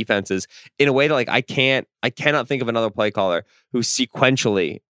NFL defenses in a way that like I cannot think of another play caller who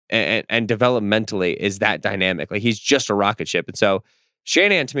sequentially and developmentally is that dynamic. Like he's just a rocket ship. And so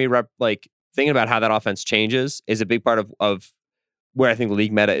Shanahan, to me, like thinking about how that offense changes is a big part of where I think the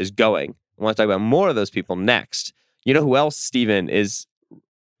league meta is going. I want to talk about more of those people next. You know who else, Steven,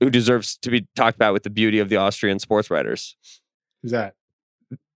 who deserves to be talked about with the beauty of the Austrian sports writers? Who's that?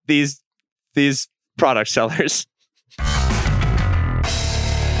 These product sellers.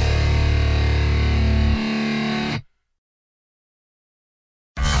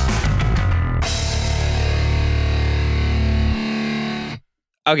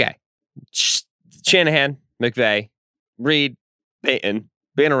 Okay. Shanahan, McVay, Reed, Payton,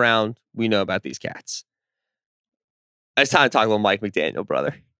 been around. We know about these cats. It's time to talk about Mike McDaniel,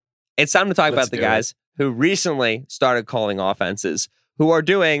 brother. It's time to talk about the guys who recently started calling offenses, who are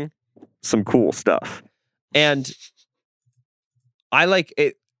doing some cool stuff. And I like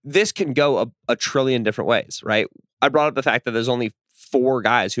it. This can go a trillion different ways, right? I brought up the fact that there's only 4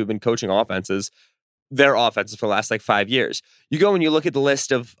 guys who've been coaching their offenses for the last like 5 years. You go and you look at the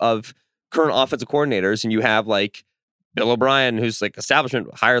list of current offensive coordinators, and you have like Bill O'Brien, who's like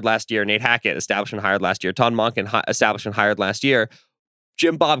establishment hired last year. Nate Hackett, establishment hired last year. Todd Monken, establishment hired last year.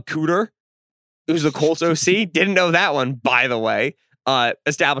 Jim Bob Cooter, who's the Colts OC. Didn't know that one, by the way.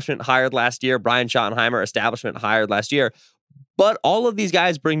 Establishment hired last year. Brian Schottenheimer, establishment hired last year. But all of these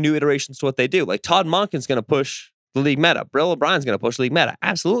guys bring new iterations to what they do. Like Todd Monken's going to push the league meta. Bill O'Brien's going to push the league meta.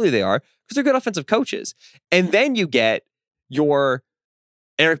 Absolutely they are, because they're good offensive coaches. And then you get your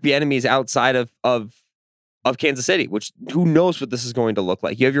Eric Bieniemys outside of Kansas City, which who knows what this is going to look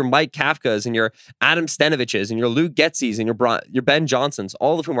like. You have your Mike Kafkas and your Adam Stenoviches and your Luke Getzys and your Ben Johnsons,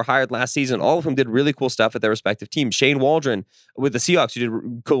 all of whom were hired last season, all of whom did really cool stuff at their respective teams. Shane Waldron with the Seahawks, who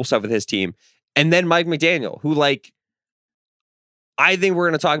did cool stuff with his team. And then Mike McDaniel, who like, I think we're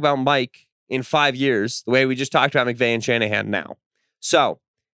going to talk about Mike in 5 years, the way we just talked about McVay and Shanahan now. So,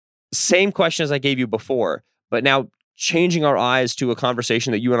 same question as I gave you before, but now changing our eyes to a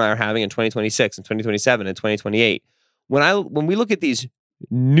conversation that you and I are having in 2026 and 2027 and 2028. when we look at these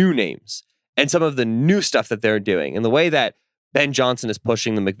new names and some of the new stuff that they're doing, and the way that Ben Johnson is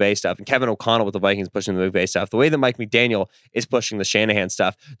pushing the McVay stuff, and Kevin O'Connell with the Vikings pushing the McVay stuff, the way that Mike McDaniel is pushing the Shanahan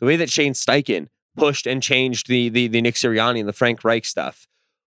stuff, the way that Shane Steichen pushed and changed the Nick Sirianni and the Frank Reich stuff,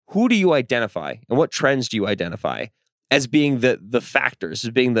 who do you identify and what trends do you identify as being the factors, as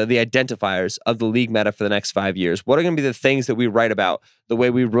being the identifiers of the league meta for the next 5 years? What are going to be the things that we write about, the way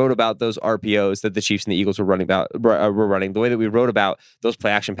we wrote about those RPOs that the Chiefs and the Eagles were running, the way that we wrote about those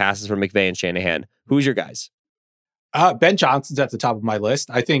play action passes from McVay and Shanahan? Who's your guys? Ben Johnson's at the top of my list.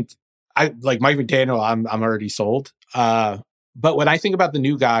 I think I like Mike McDaniel. I'm already sold. But when I think about the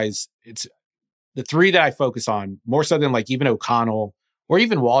new guys, it's the three that I focus on more so than like even O'Connell or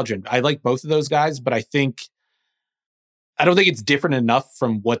even Waldron. I like both of those guys, but I don't think it's different enough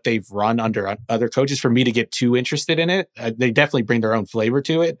from what they've run under other coaches for me to get too interested in it. They definitely bring their own flavor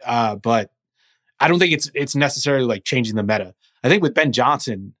to it, but I don't think it's necessarily like changing the meta. I think with Ben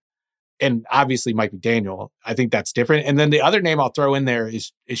Johnson and obviously Mike McDaniel, I think that's different. And then the other name I'll throw in there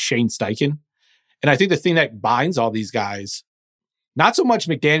is Shane Steichen. And I think the thing that binds all these guys, not so much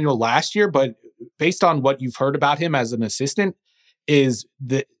McDaniel last year, but based on what you've heard about him as an assistant, is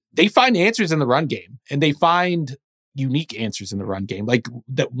that they find answers in the run game, and they find unique answers in the run game. Like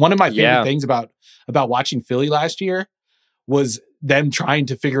one of my favorite things about watching Philly last year was them trying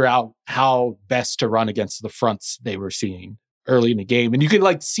to figure out how best to run against the fronts they were seeing early in the game. And you could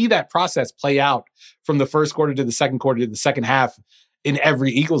like see that process play out from the first quarter to the second quarter to the second half in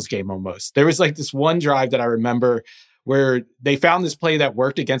every Eagles game almost. There was like this one drive that I remember where they found this play that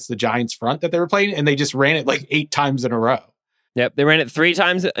worked against the Giants front that they were playing, and they just ran it like 8 times in a row. Yep, they ran it 3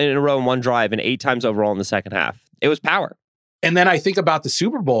 times in a row in one drive and 8 times overall in the second half. It was power. And then I think about the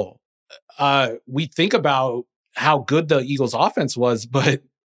Super Bowl. We think about how good the Eagles offense was, but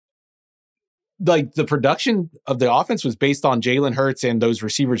like the production of the offense was based on Jalen Hurts and those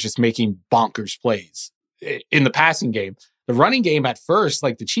receivers just making bonkers plays in the passing game. The running game at first,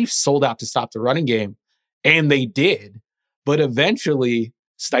 like the Chiefs sold out to stop the running game, and they did. But eventually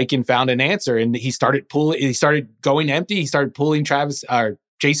Steichen found an answer, and he started going empty. He started pulling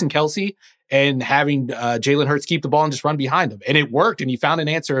Jason Kelce and having Jalen Hurts keep the ball and just run behind him. And it worked, and he found an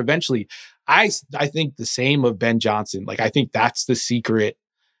answer eventually. I think the same of Ben Johnson. Like, I think that's the secret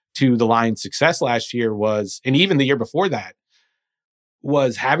to the Lions' success last year was, and even the year before that,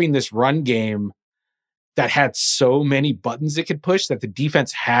 was having this run game that had so many buttons it could push that the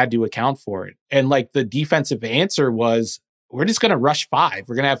defense had to account for it. And like the defensive answer was, we're just going to rush 5.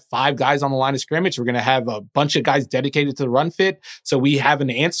 We're going to have 5 guys on the line of scrimmage. We're going to have a bunch of guys dedicated to the run fit. So we have an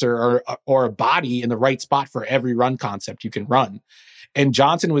answer or a body in the right spot for every run concept you can run. And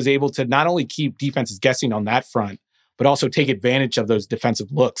Johnson was able to not only keep defenses guessing on that front, but also take advantage of those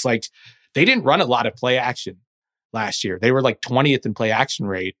defensive looks. Like they didn't run a lot of play action last year. They were like 20th in play action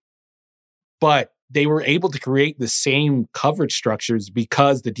rate, but they were able to create the same coverage structures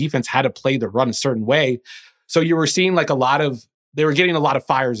because the defense had to play the run a certain way. So you were seeing like they were getting a lot of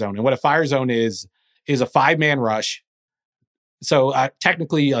fire zone. And what a fire zone is a 5-man rush. So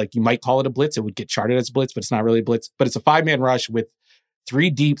technically, like you might call it a blitz. It would get charted as a blitz, but it's not really a blitz. But it's a 5-man rush with 3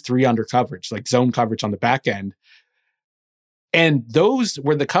 deep, 3 under coverage, like zone coverage on the back end. And those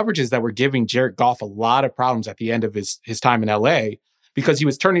were the coverages that were giving Jared Goff a lot of problems at the end of his time in LA, because he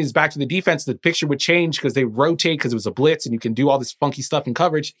was turning his back to the defense. The picture would change because they rotate because it was a blitz and you can do all this funky stuff in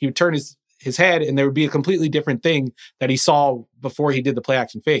coverage. He would turn his head and there would be a completely different thing that he saw before he did the play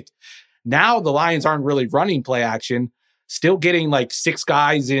action fake. Now the Lions aren't really running play action, still getting like 6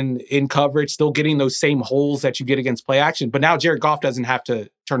 guys in coverage, still getting those same holes that you get against play action. But now Jared Goff doesn't have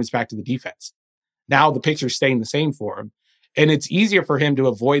to turn his back to the defense. Now the picture's staying the same for him. And it's easier for him to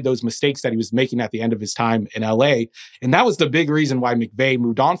avoid those mistakes that he was making at the end of his time in LA. And that was the big reason why McVay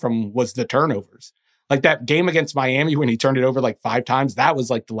moved on from him, was the turnovers. Like that game against Miami when he turned it over like 5 times, that was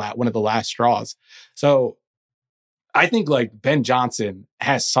like one of the last straws. So I think like Ben Johnson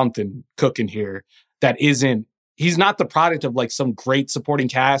has something cooking here that he's not the product of like some great supporting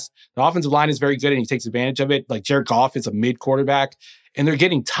cast. The offensive line is very good and he takes advantage of it. Like Jared Goff is a mid quarterback and they're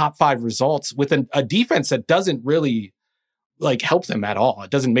getting top 5 results with a defense that doesn't really like help them at all.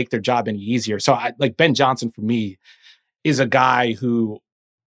 It doesn't make their job any easier. So like Ben Johnson for me is a guy who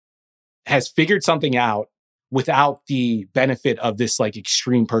has figured something out without the benefit of this like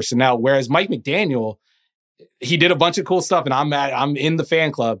extreme personnel. Whereas Mike McDaniel, he did a bunch of cool stuff and I'm in the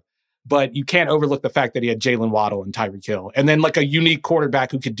fan club, but you can't overlook the fact that he had Jalen Waddle and Tyreek Hill and then like a unique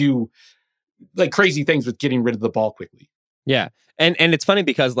quarterback who could do like crazy things with getting rid of the ball quickly. Yeah. And it's funny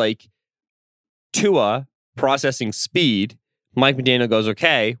because like Tua processing speed Mike McDaniel goes,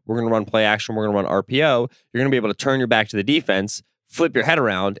 okay, we're going to run play action, we're going to run RPO. You're going to be able to turn your back to the defense, flip your head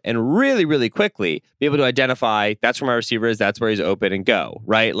around, and really, really quickly be able to identify that's where my receiver is, that's where he's open, and go,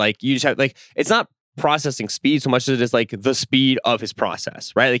 right? Like, you just have, like, it's not processing speed so much as it is like the speed of his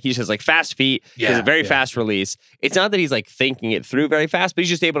process, right? Like, he just has like fast feet, he has a very fast release. It's not that he's like thinking it through very fast, but he's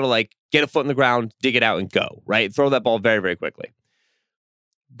just able to like get a foot in the ground, dig it out, and go, right? Throw that ball very, very quickly.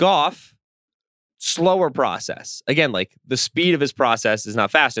 Goff, slower process. Again, like the speed of his process is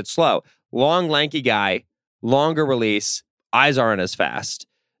not fast, it's slow. Long, lanky guy, longer release, eyes aren't as fast.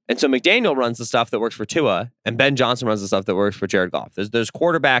 And so McDaniel runs the stuff that works for Tua, and Ben Johnson runs the stuff that works for Jared Goff. There's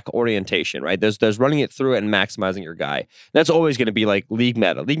quarterback orientation, right? There's running it through it and maximizing your guy. That's always going to be like league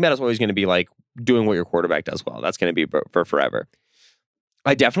meta. League meta is always going to be like doing what your quarterback does well. That's going to be for forever.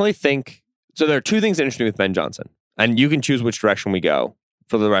 I definitely think, so there are two things interesting with Ben Johnson, and you can choose which direction we go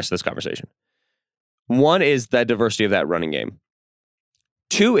for the rest of this conversation. One is the diversity of that running game.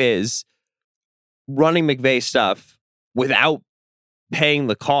 Two is running McVay stuff without paying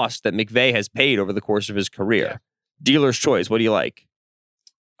the cost that McVay has paid over the course of his career. Yeah. Dealer's choice. What do you like?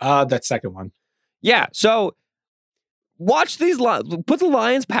 That second one. Yeah. So watch these, put the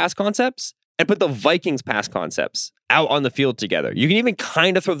Lions pass concepts and put the Vikings pass concepts out on the field together. You can even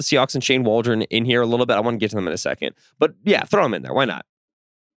kind of throw the Seahawks and Shane Waldron in here a little bit. I want to get to them in a second. But yeah, throw them in there. Why not?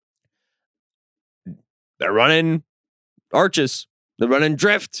 They're running arches. They're running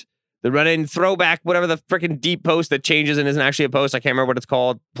drift. They're running throwback, whatever the freaking deep post that changes and isn't actually a post. I can't remember what it's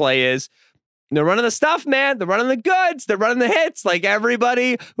called. Play is. They're running the stuff, man. They're running the goods. They're running the hits. Like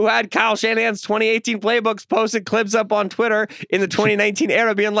everybody who had Kyle Shanahan's 2018 playbooks posted clips up on Twitter in the 2019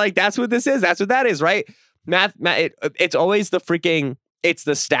 era being like, that's what this is. That's what that is, right? It's always the freaking, it's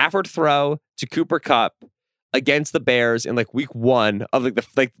the Stafford throw to Cooper Kupp against the Bears in like week 1 of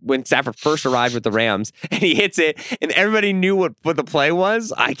like when Stafford first arrived with the Rams, and he hits it and everybody knew what the play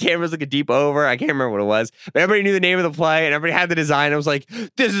was. I can't remember, it was like a deep over. I can't remember what it was, but everybody knew the name of the play and everybody had the design. I was like,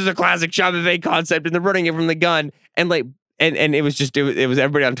 this is a classic Sean McVay concept, and they're running it from the gun. And like, and it was just, it was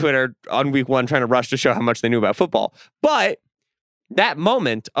everybody on Twitter on week 1 trying to rush to show how much they knew about football. But that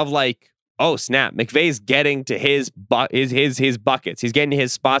moment of like, oh snap, McVay's getting to his buckets. He's getting to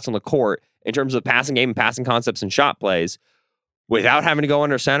his spots on the court in terms of passing game and passing concepts and shot plays without having to go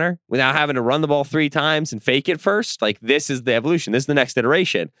under center, without having to run the ball 3 times and fake it first. Like, this is the evolution. This is the next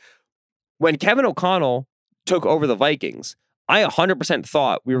iteration. When Kevin O'Connell took over the Vikings, I 100%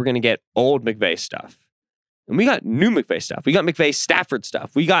 thought we were going to get old McVay stuff. And we got new McVay stuff. We got McVay Stafford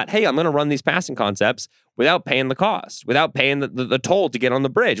stuff. We got, hey, I'm going to run these passing concepts without paying the cost, without paying the toll to get on the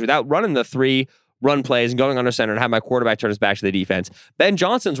bridge, without running the 3 run plays and going under center and have my quarterback turn his back to the defense. Ben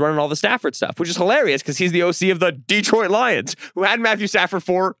Johnson's running all the Stafford stuff, which is hilarious because he's the OC of the Detroit Lions, who had Matthew Stafford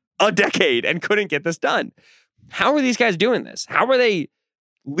for a decade and couldn't get this done. How are these guys doing this? How are they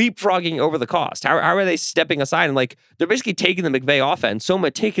leapfrogging over the cost? How are they stepping aside? And like, they're basically taking the McVay offense, so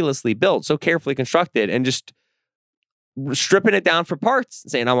meticulously built, so carefully constructed, and just stripping it down for parts,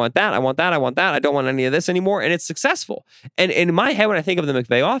 saying, I want that, I want that, I want that. I don't want any of this anymore. And it's successful. And in my head, when I think of the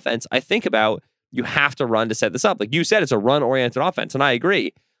McVay offense, I think about, you have to run to set this up. Like you said, it's a run-oriented offense, and I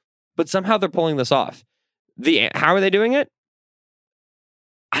agree. But somehow they're pulling this off. How are they doing it?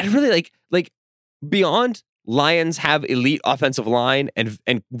 I really like beyond Lions have elite offensive line and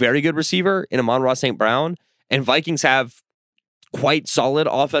very good receiver in Amon-Ra St. Brown, and Vikings have quite solid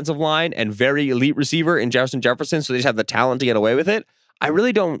offensive line and very elite receiver in Justin Jefferson, so they just have the talent to get away with it. I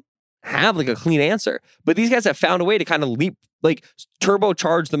really don't have like a clean answer. But these guys have found a way to kind of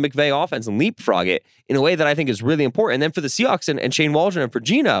turbocharge the McVay offense and leapfrog it in a way that I think is really important. And then for the Seahawks and Shane Waldron and for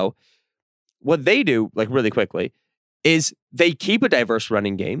Geno, what they do, like really quickly, is they keep a diverse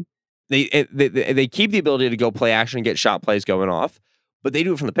running game. They keep the ability to go play action and get shot plays going off, but they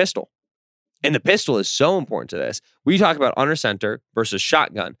do it from the pistol. And the pistol is so important to this. We talk about under center versus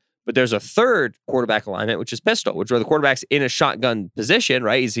shotgun, but there's a third quarterback alignment, which is pistol, which where the quarterback's in a shotgun position,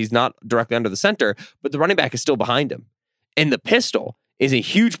 right? He's not directly under the center, but the running back is still behind him. And the pistol is a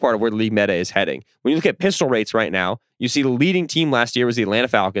huge part of where the league meta is heading. When you look at pistol rates right now, you see the leading team last year was the Atlanta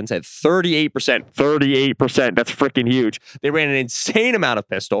Falcons at 38%. 38%. That's freaking huge. They ran an insane amount of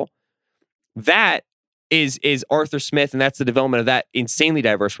pistol. That is Arthur Smith, and that's the development of that insanely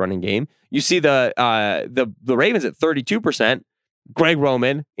diverse running game. You see the Ravens at 32%. Greg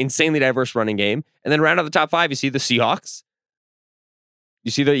Roman, insanely diverse running game. And then round out the top 5, you see the Seahawks.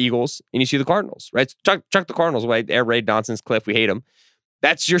 You see the Eagles, and you see the Cardinals, right? Chuck the Cardinals away. Air Raid, nonsense, Cliff, we hate him.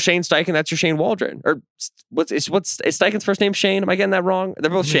 That's your Shane Steichen. That's your Shane Waldron. Or what's is Steichen's first name? Shane? Am I getting that wrong? They're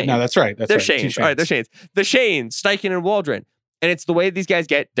both Shane. No, that's right. They're Shanes. All right, they're Shanes. The Shanes, Steichen and Waldron. And it's the way these guys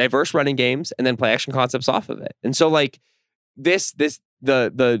get diverse running games and then play action concepts off of it. And so, like,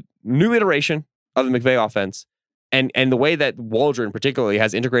 the new iteration of the McVay offense and the way that Waldron particularly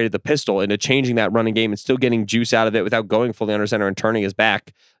has integrated the pistol into changing that running game and still getting juice out of it without going fully under center and turning his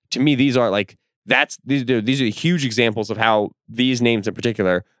back. To me, these are huge examples of how these names in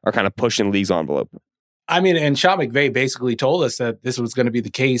particular are kind of pushing the league's envelope. I mean, and Sean McVay basically told us that this was going to be the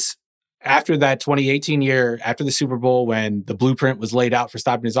case after that 2018 year, after the Super Bowl, when the blueprint was laid out for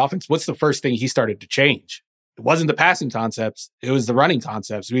stopping his offense. What's the first thing he started to change? It wasn't the passing concepts. It was the running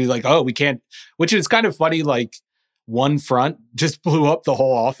concepts. We were like, oh, we can't, which is kind of funny. Like, one front just blew up the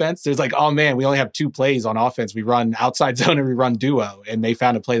whole offense. There's like, oh man, we only have 2 plays on offense. We run outside zone and we run duo. And they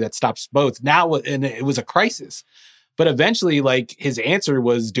found a play that stops both. Now, and it was a crisis. But eventually, like, his answer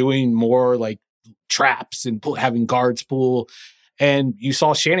was doing more like traps and having guards pull. And you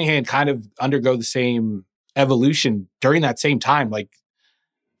saw Shanahan kind of undergo the same evolution during that same time. Like,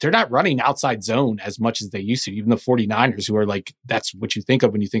 they're not running outside zone as much as they used to, even the 49ers, who are like, that's what you think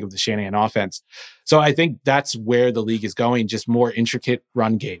of when you think of the Shanahan offense. So I think that's where the league is going, just more intricate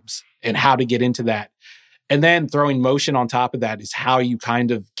run games and how to get into that. And then throwing motion on top of that is how you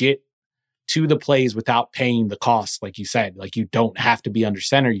kind of get to the plays without paying the cost. Like you said, like, you don't have to be under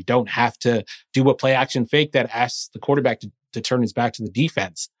center. You don't have to do a play action fake that asks the quarterback to turn his back to the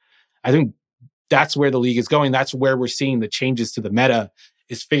defense. I think that's where the league is going. That's where we're seeing the changes to the meta,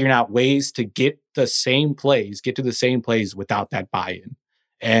 is figuring out ways to get to the same plays without that buy-in.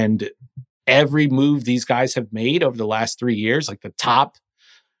 And every move these guys have made over the last 3 years, like the top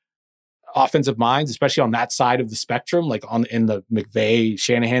offensive minds, especially on that side of the spectrum, like in the McVay,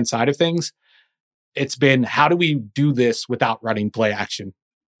 Shanahan side of things, it's been, how do we do this without running play action?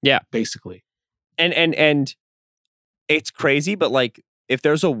 Yeah, basically. And it's crazy, but like, if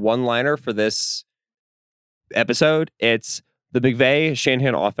there's a one-liner for this episode, it's the McVay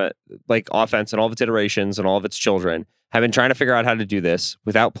Shanahan offense and all of its iterations and all of its children have been trying to figure out how to do this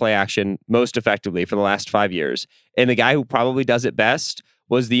without play action most effectively for the last 5 years. And the guy who probably does it best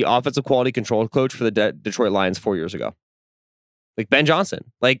was the offensive quality control coach for the Detroit Lions 4 years ago, like Ben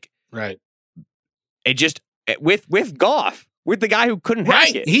Johnson. Like, right. It just with Goff, with the guy who couldn't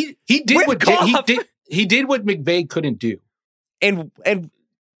hack it. He did what McVay couldn't do. And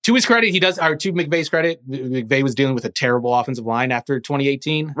to his credit, to McVay's credit, McVay was dealing with a terrible offensive line after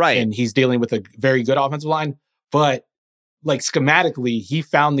 2018. Right. And he's dealing with a very good offensive line. But like, schematically, he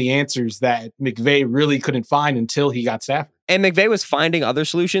found the answers that McVay really couldn't find until he got Stafford. And McVay was finding other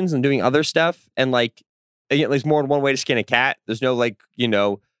solutions and doing other stuff. And like, there's more than one way to skin a cat. There's no like,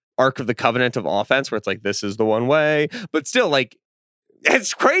 Ark of the Covenant of offense where it's like, this is the one way. But still, like,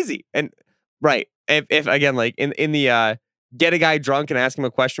 it's crazy. And right. If again, like in the get a guy drunk and ask him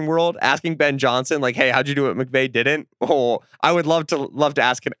a question world, asking Ben Johnson, like, hey, how'd you do what McVay didn't? Oh, I would love to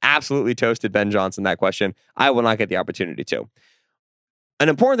ask an absolutely toasted Ben Johnson that question. I will not get the opportunity to. An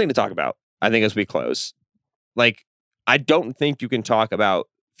important thing to talk about, I think, as we close, like, I don't think you can talk about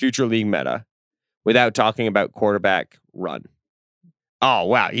future league meta without talking about quarterback run. Oh,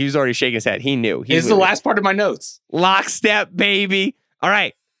 wow. He was already shaking his head. He knew. This is the last part of my notes. Lockstep, baby. All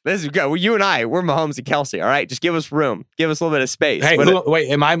right. This is good. Well, you and I, we're Mahomes and Kelsey. All right. Just give us room. Give us a little bit of space. Hey, wait,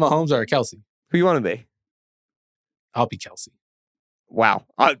 am I Mahomes or Kelsey? Who you want to be? I'll be Kelsey. Wow.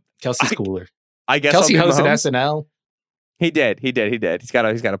 Kelsey's cooler. I guess Kelsey hosted SNL. He did. He's got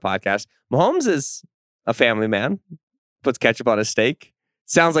a podcast. Mahomes is a family man. Puts ketchup on his steak.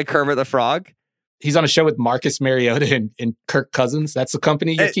 Sounds like Kermit the Frog. He's on a show with Marcus Mariota and Kirk Cousins. That's the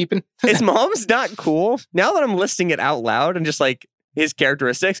company you're keeping? Is Mahomes not cool? Now that I'm listing it out loud and just like his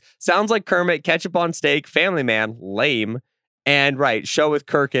characteristics, sounds like Kermit, ketchup on steak, family man, lame, and right, show with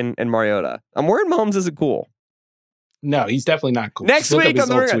Kirk and Mariota. I'm worried Mahomes isn't cool. No, he's definitely not cool. This week on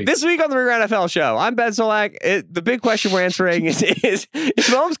the Ringer NFL show, I'm Ben Solak. The big question we're answering is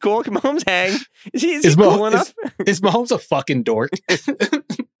Mahomes cool? Can Mahomes hang? Is he cool enough? Is Mahomes a fucking dork?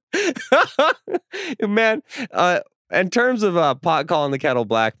 Man, in terms of pot calling the kettle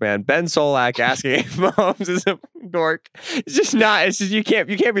black, man, Ben Solak asking if Mahomes is a dork. It's just not. It's just you can't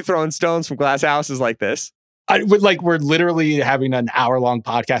be throwing stones from glass houses like this. We're literally having an hour-long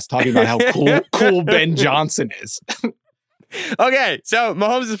podcast talking about how cool Ben Johnson is. Okay, so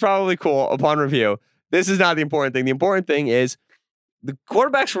Mahomes is probably cool upon review. This is not the important thing. The important thing is the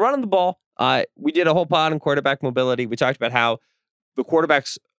quarterbacks running the ball. We did a whole pod on quarterback mobility. We talked about how the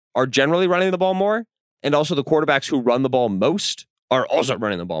quarterbacks are generally running the ball more, and also the quarterbacks who run the ball most are also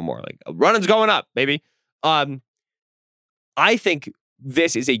running the ball more. Like, running's going up, baby. I think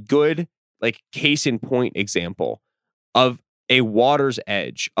this is a good, like, case in point example of a water's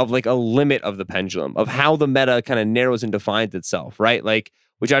edge, of like a limit of the pendulum, of how the meta kind of narrows and defines itself, right? Like,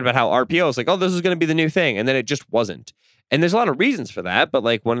 we talked about how RPO is like, oh, this is going to be the new thing, and then it just wasn't. And there's a lot of reasons for that, but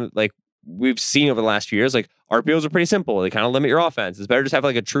like we've seen over the last few years, like RPOs are pretty simple. They kind of limit your offense. It's better just have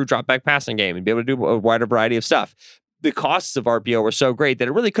like a true drop back passing game and be able to do a wider variety of stuff. The costs of RPO were so great that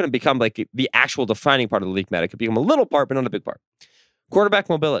it really couldn't become like the actual defining part of the league meta. It could become a little part, but not a big part. Quarterback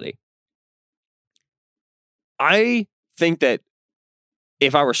mobility. I think that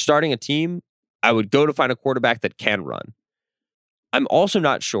if I were starting a team, I would go to find a quarterback that can run. I'm also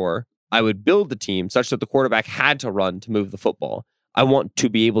not sure I would build the team such that the quarterback had to run to move the football. I want to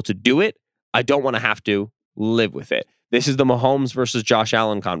be able to do it. I don't want to have to live with it. This is the Mahomes versus Josh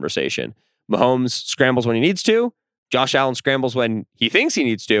Allen conversation. Mahomes scrambles when he needs to. Josh Allen scrambles when he thinks he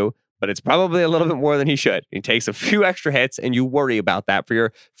needs to, but it's probably a little bit more than he should. He takes a few extra hits, and you worry about that for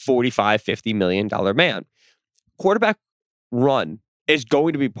your $45, $50 million man. Quarterback run is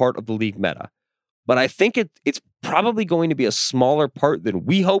going to be part of the league meta, but I think it's probably going to be a smaller part than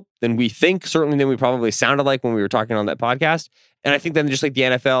we hope, than we think, certainly than we probably sounded like when we were talking on that podcast. And I think then just like the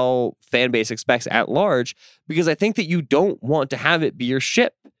NFL fan base expects at large, because I think that you don't want to have it be your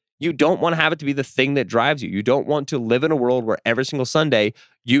ship. You don't want to have it to be the thing that drives you. You don't want to live in a world where every single Sunday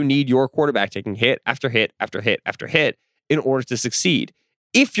you need your quarterback taking hit after hit after hit after hit in order to succeed.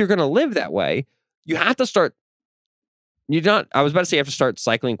 If you're going to live that way, you have to start. I was about to say you have to start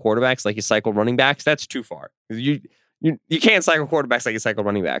cycling quarterbacks like you cycle running backs. That's too far. You can't cycle quarterbacks like you cycle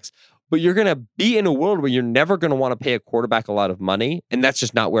running backs. But you're going to be in a world where you're never going to want to pay a quarterback a lot of money, and that's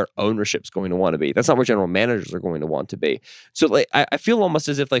just not where ownership's going to want to be. That's not where general managers are going to want to be. So like I feel almost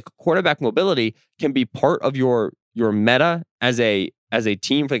as if like quarterback mobility can be part of your meta as a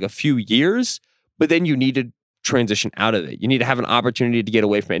team for like a few years, but then you need to transition out of it. You need to have an opportunity to get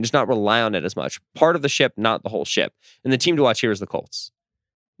away from it and just not rely on it as much. Part of the ship, not the whole ship. And the team to watch here is the Colts.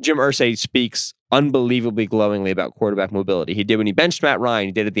 Jim Irsay speaks unbelievably glowingly about quarterback mobility. He did when he benched Matt Ryan.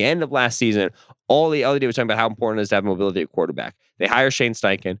 He did at the end of last season. All he did was talking about how important it is to have mobility at quarterback. They hire Shane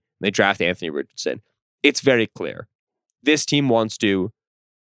Steichen and they draft Anthony Richardson. It's very clear. This team wants to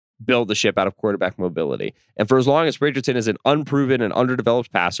build the ship out of quarterback mobility. And for as long as Richardson is an unproven and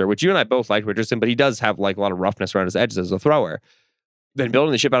underdeveloped passer, which you and I both like Richardson, but he does have like a lot of roughness around his edges as a thrower, then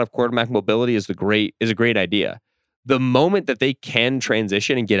building the ship out of quarterback mobility is a great idea. The moment that they can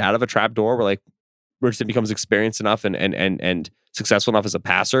transition and get out of a trap door where like Richardson becomes experienced enough and successful enough as a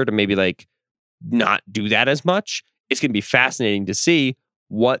passer to maybe like not do that as much, it's going to be fascinating to see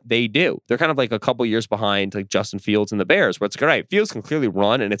what they do. They're kind of like a couple years behind like Justin Fields and the Bears, where it's like, all right, Fields can clearly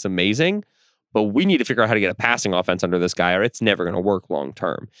run and it's amazing, but we need to figure out how to get a passing offense under this guy or it's never going to work long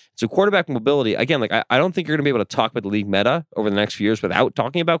term. So quarterback mobility, again, like I don't think you're going to be able to talk about the league meta over the next few years without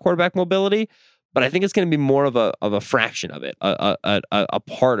talking about quarterback mobility, but I think it's going to be more of a fraction of it, a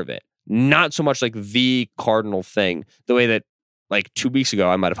part of it. Not so much like the cardinal thing, the way that like 2 weeks ago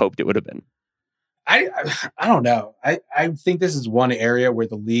I might have hoped it would have been. I don't know. I think this is one area where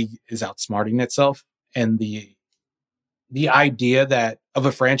the league is outsmarting itself, and the idea that of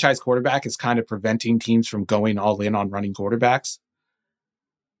a franchise quarterback is kind of preventing teams from going all in on running quarterbacks.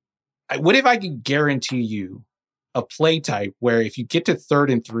 What if I could guarantee you a play type where if you get to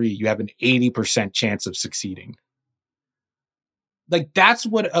 3rd and 3, you have an 80% chance of succeeding? Like that's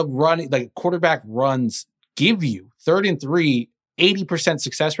what a run, like quarterback runs give you. 3rd and 3, 80%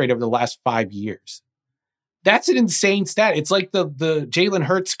 success rate over the last 5 years. That's an insane stat. It's like the Jalen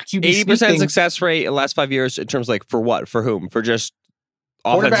Hurts QB 80% success rate in the last 5 years in terms of like for what? For whom? For just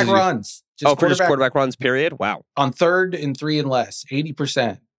quarterback runs. Just quarterback runs, period? Wow. On 3rd and 3 and less,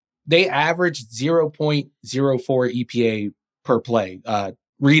 80%. They average 0.04 EPA per play.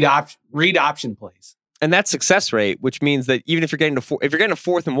 Read option plays. And that's success rate, which means that even if you're getting if you're getting a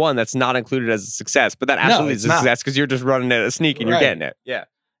 4th and 1, that's not included as a success. But that absolutely is a success because you're just running at a sneak and you're getting it. Yeah.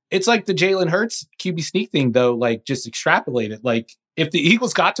 It's like the Jalen Hurts QB sneak thing, though. Like, just extrapolate it. Like, if the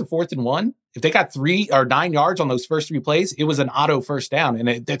Eagles got to 4th and 1, if they got 3 or 9 yards on those first 3 plays, it was an auto first down, and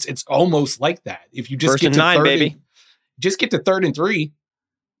it's almost like that. If you just get to 9, baby, just get to 3rd and 3,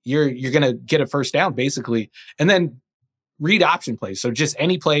 you're gonna get a first down basically, and then read option plays. So just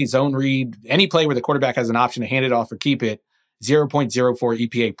any play, zone read, any play where the quarterback has an option to hand it off or keep it, 0.04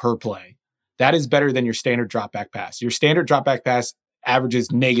 EPA per play. That is better than your standard drop back pass. Your standard drop back pass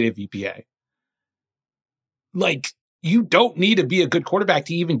averages negative EPA. Like, you don't need to be a good quarterback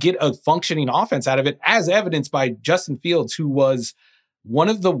to even get a functioning offense out of it, as evidenced by Justin Fields, who was one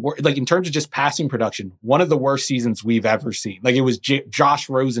of the worst, like in terms of just passing production, one of the worst seasons we've ever seen. Like, it was Josh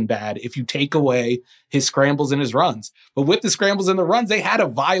Rosen bad if you take away his scrambles and his runs. But with the scrambles and the runs, they had a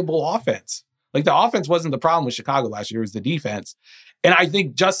viable offense. Like, the offense wasn't the problem with Chicago last year, it was the defense. And I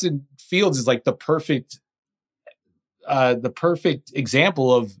think Justin Fields is like the perfect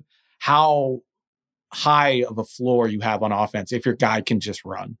example of how high of a floor you have on offense if your guy can just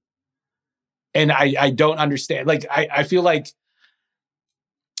run. And I don't understand. Like, I feel like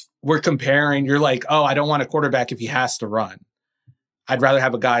we're comparing, you're like, oh, I don't want a quarterback if he has to run. I'd rather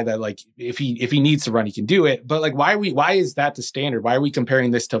have a guy that, like, if he needs to run, he can do it. But like, why is that the standard? Why are we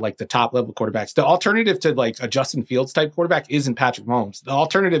comparing this to like the top level quarterbacks? The alternative to like a Justin Fields type quarterback isn't Patrick Mahomes. The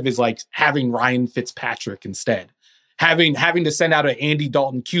alternative is like having Ryan Fitzpatrick instead. Having to send out an Andy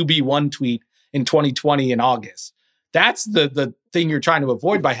Dalton QB1 tweet in 2020 in August. That's the thing you're trying to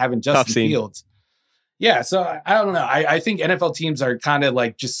avoid by having Justin Fields. Yeah, so I don't know. I think NFL teams are kind of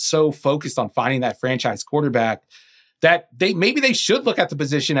like just so focused on finding that franchise quarterback that they should look at the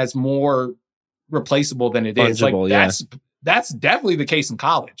position as more replaceable than it is. Like, that's definitely the case in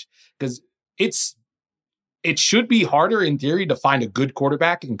college, because it should be harder in theory to find a good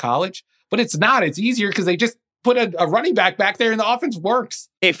quarterback in college, but it's not. It's easier because they just put a running back there and the offense works.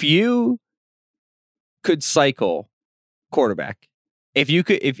 If you could cycle quarterback, if you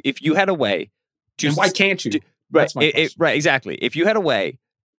had a way to, and why can't you? Right, exactly. If you had a way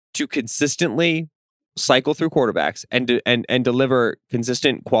to consistently cycle through quarterbacks and deliver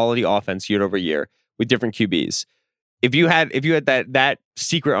consistent quality offense year over year with different QBs, if you had that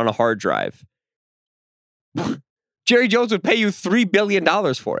secret on a hard drive, Jerry Jones would pay you $3 billion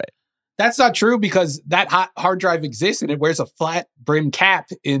for it. That's not true, because that hard drive exists and it wears a flat brim cap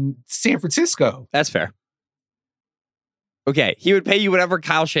in San Francisco. That's fair. Okay, he would pay you whatever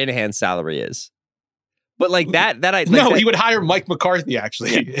Kyle Shanahan's salary is. But like he would hire Mike McCarthy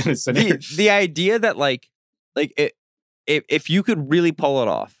actually in a scenario. The idea that if you could really pull it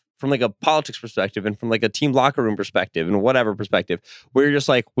off from like a politics perspective and from like a team locker room perspective and whatever perspective, where you're just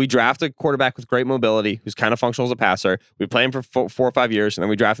like, we draft a quarterback with great mobility who's kind of functional as a passer, we play him for 4 or 5 years, and then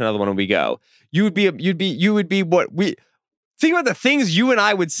we draft another one and we go. You would be what we think about the things you and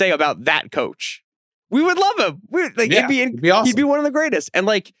I would say about that coach. We would love him. It'd be awesome. He'd be one of the greatest. And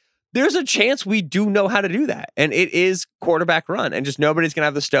like, there's a chance we do know how to do that. And it is quarterback run, and just nobody's going to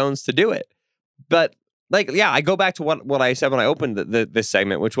have the stones to do it. But like, yeah, I go back to what I said when I opened this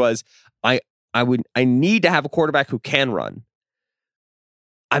segment, which was I need to have a quarterback who can run.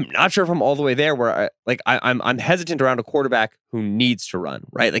 I'm not sure if I'm all the way there where I'm hesitant around a quarterback who needs to run,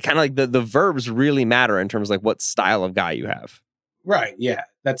 right? Like, kind of like the verbs really matter in terms of like what style of guy you have. Right. Yeah,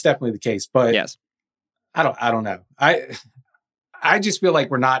 that's definitely the case. But yes, I don't know. I just feel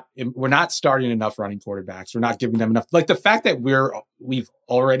like we're not starting enough running quarterbacks. We're not giving them enough. Like, the fact that we've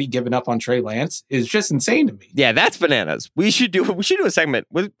already given up on Trey Lance is just insane to me. Yeah, that's bananas. We should do a segment.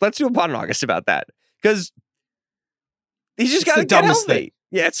 Let's do a pod in August about that, because he's just got to get healthy. Thing.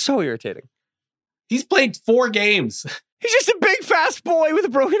 Yeah, it's so irritating. He's played 4 games. He's just a big fast boy with a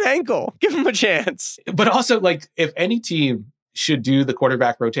broken ankle. Give him a chance. But also, like, if any team should do the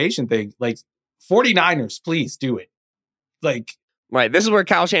quarterback rotation thing, like 49ers, please do it. Like. Right, this is where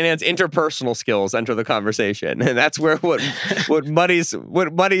Kyle Shanahan's interpersonal skills enter the conversation, and that's where what muddies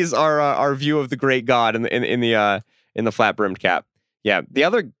our view of the great God in the flat brimmed cap. Yeah, the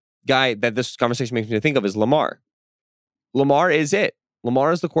other guy that this conversation makes me think of is Lamar. Lamar is it.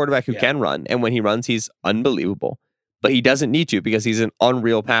 Lamar is the quarterback who can run, and when he runs, he's unbelievable. But he doesn't need to, because he's an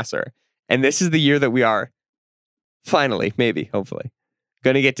unreal passer. And this is the year that we are finally, maybe, hopefully,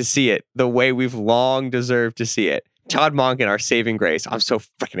 going to get to see it the way we've long deserved to see it. Todd Monken, our saving grace. I'm so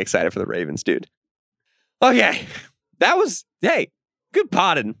freaking excited for the Ravens, dude. Okay. That was, good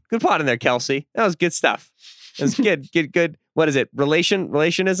podding. Good podding there, Kelsey. That was good stuff. It was good. What is it?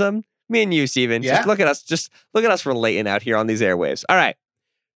 Relationism? Me and you, Steven. Yeah. Just look at us relating out here on these airwaves. All right.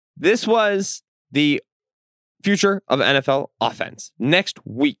 This was the future of NFL offense. Next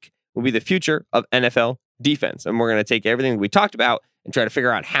week will be the future of NFL defense. And we're going to take everything we talked about and try to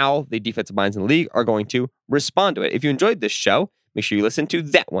figure out how the defensive minds in the league are going to respond to it. If you enjoyed this show, make sure you listen to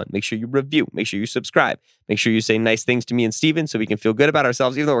that one. Make sure you review. Make sure you subscribe. Make sure you say nice things to me and Steven so we can feel good about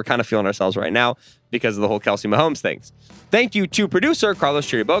ourselves, even though we're kind of feeling ourselves right now because of the whole Kelsey Mahomes things. Thank you to producer Carlos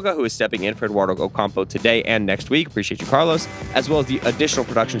Chiriboga, who is stepping in for Eduardo Ocampo today and next week. Appreciate you, Carlos, as well as the additional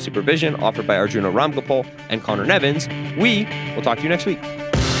production supervision offered by Arjuna Ramgopal and Connor Nevins. We will talk to you next week.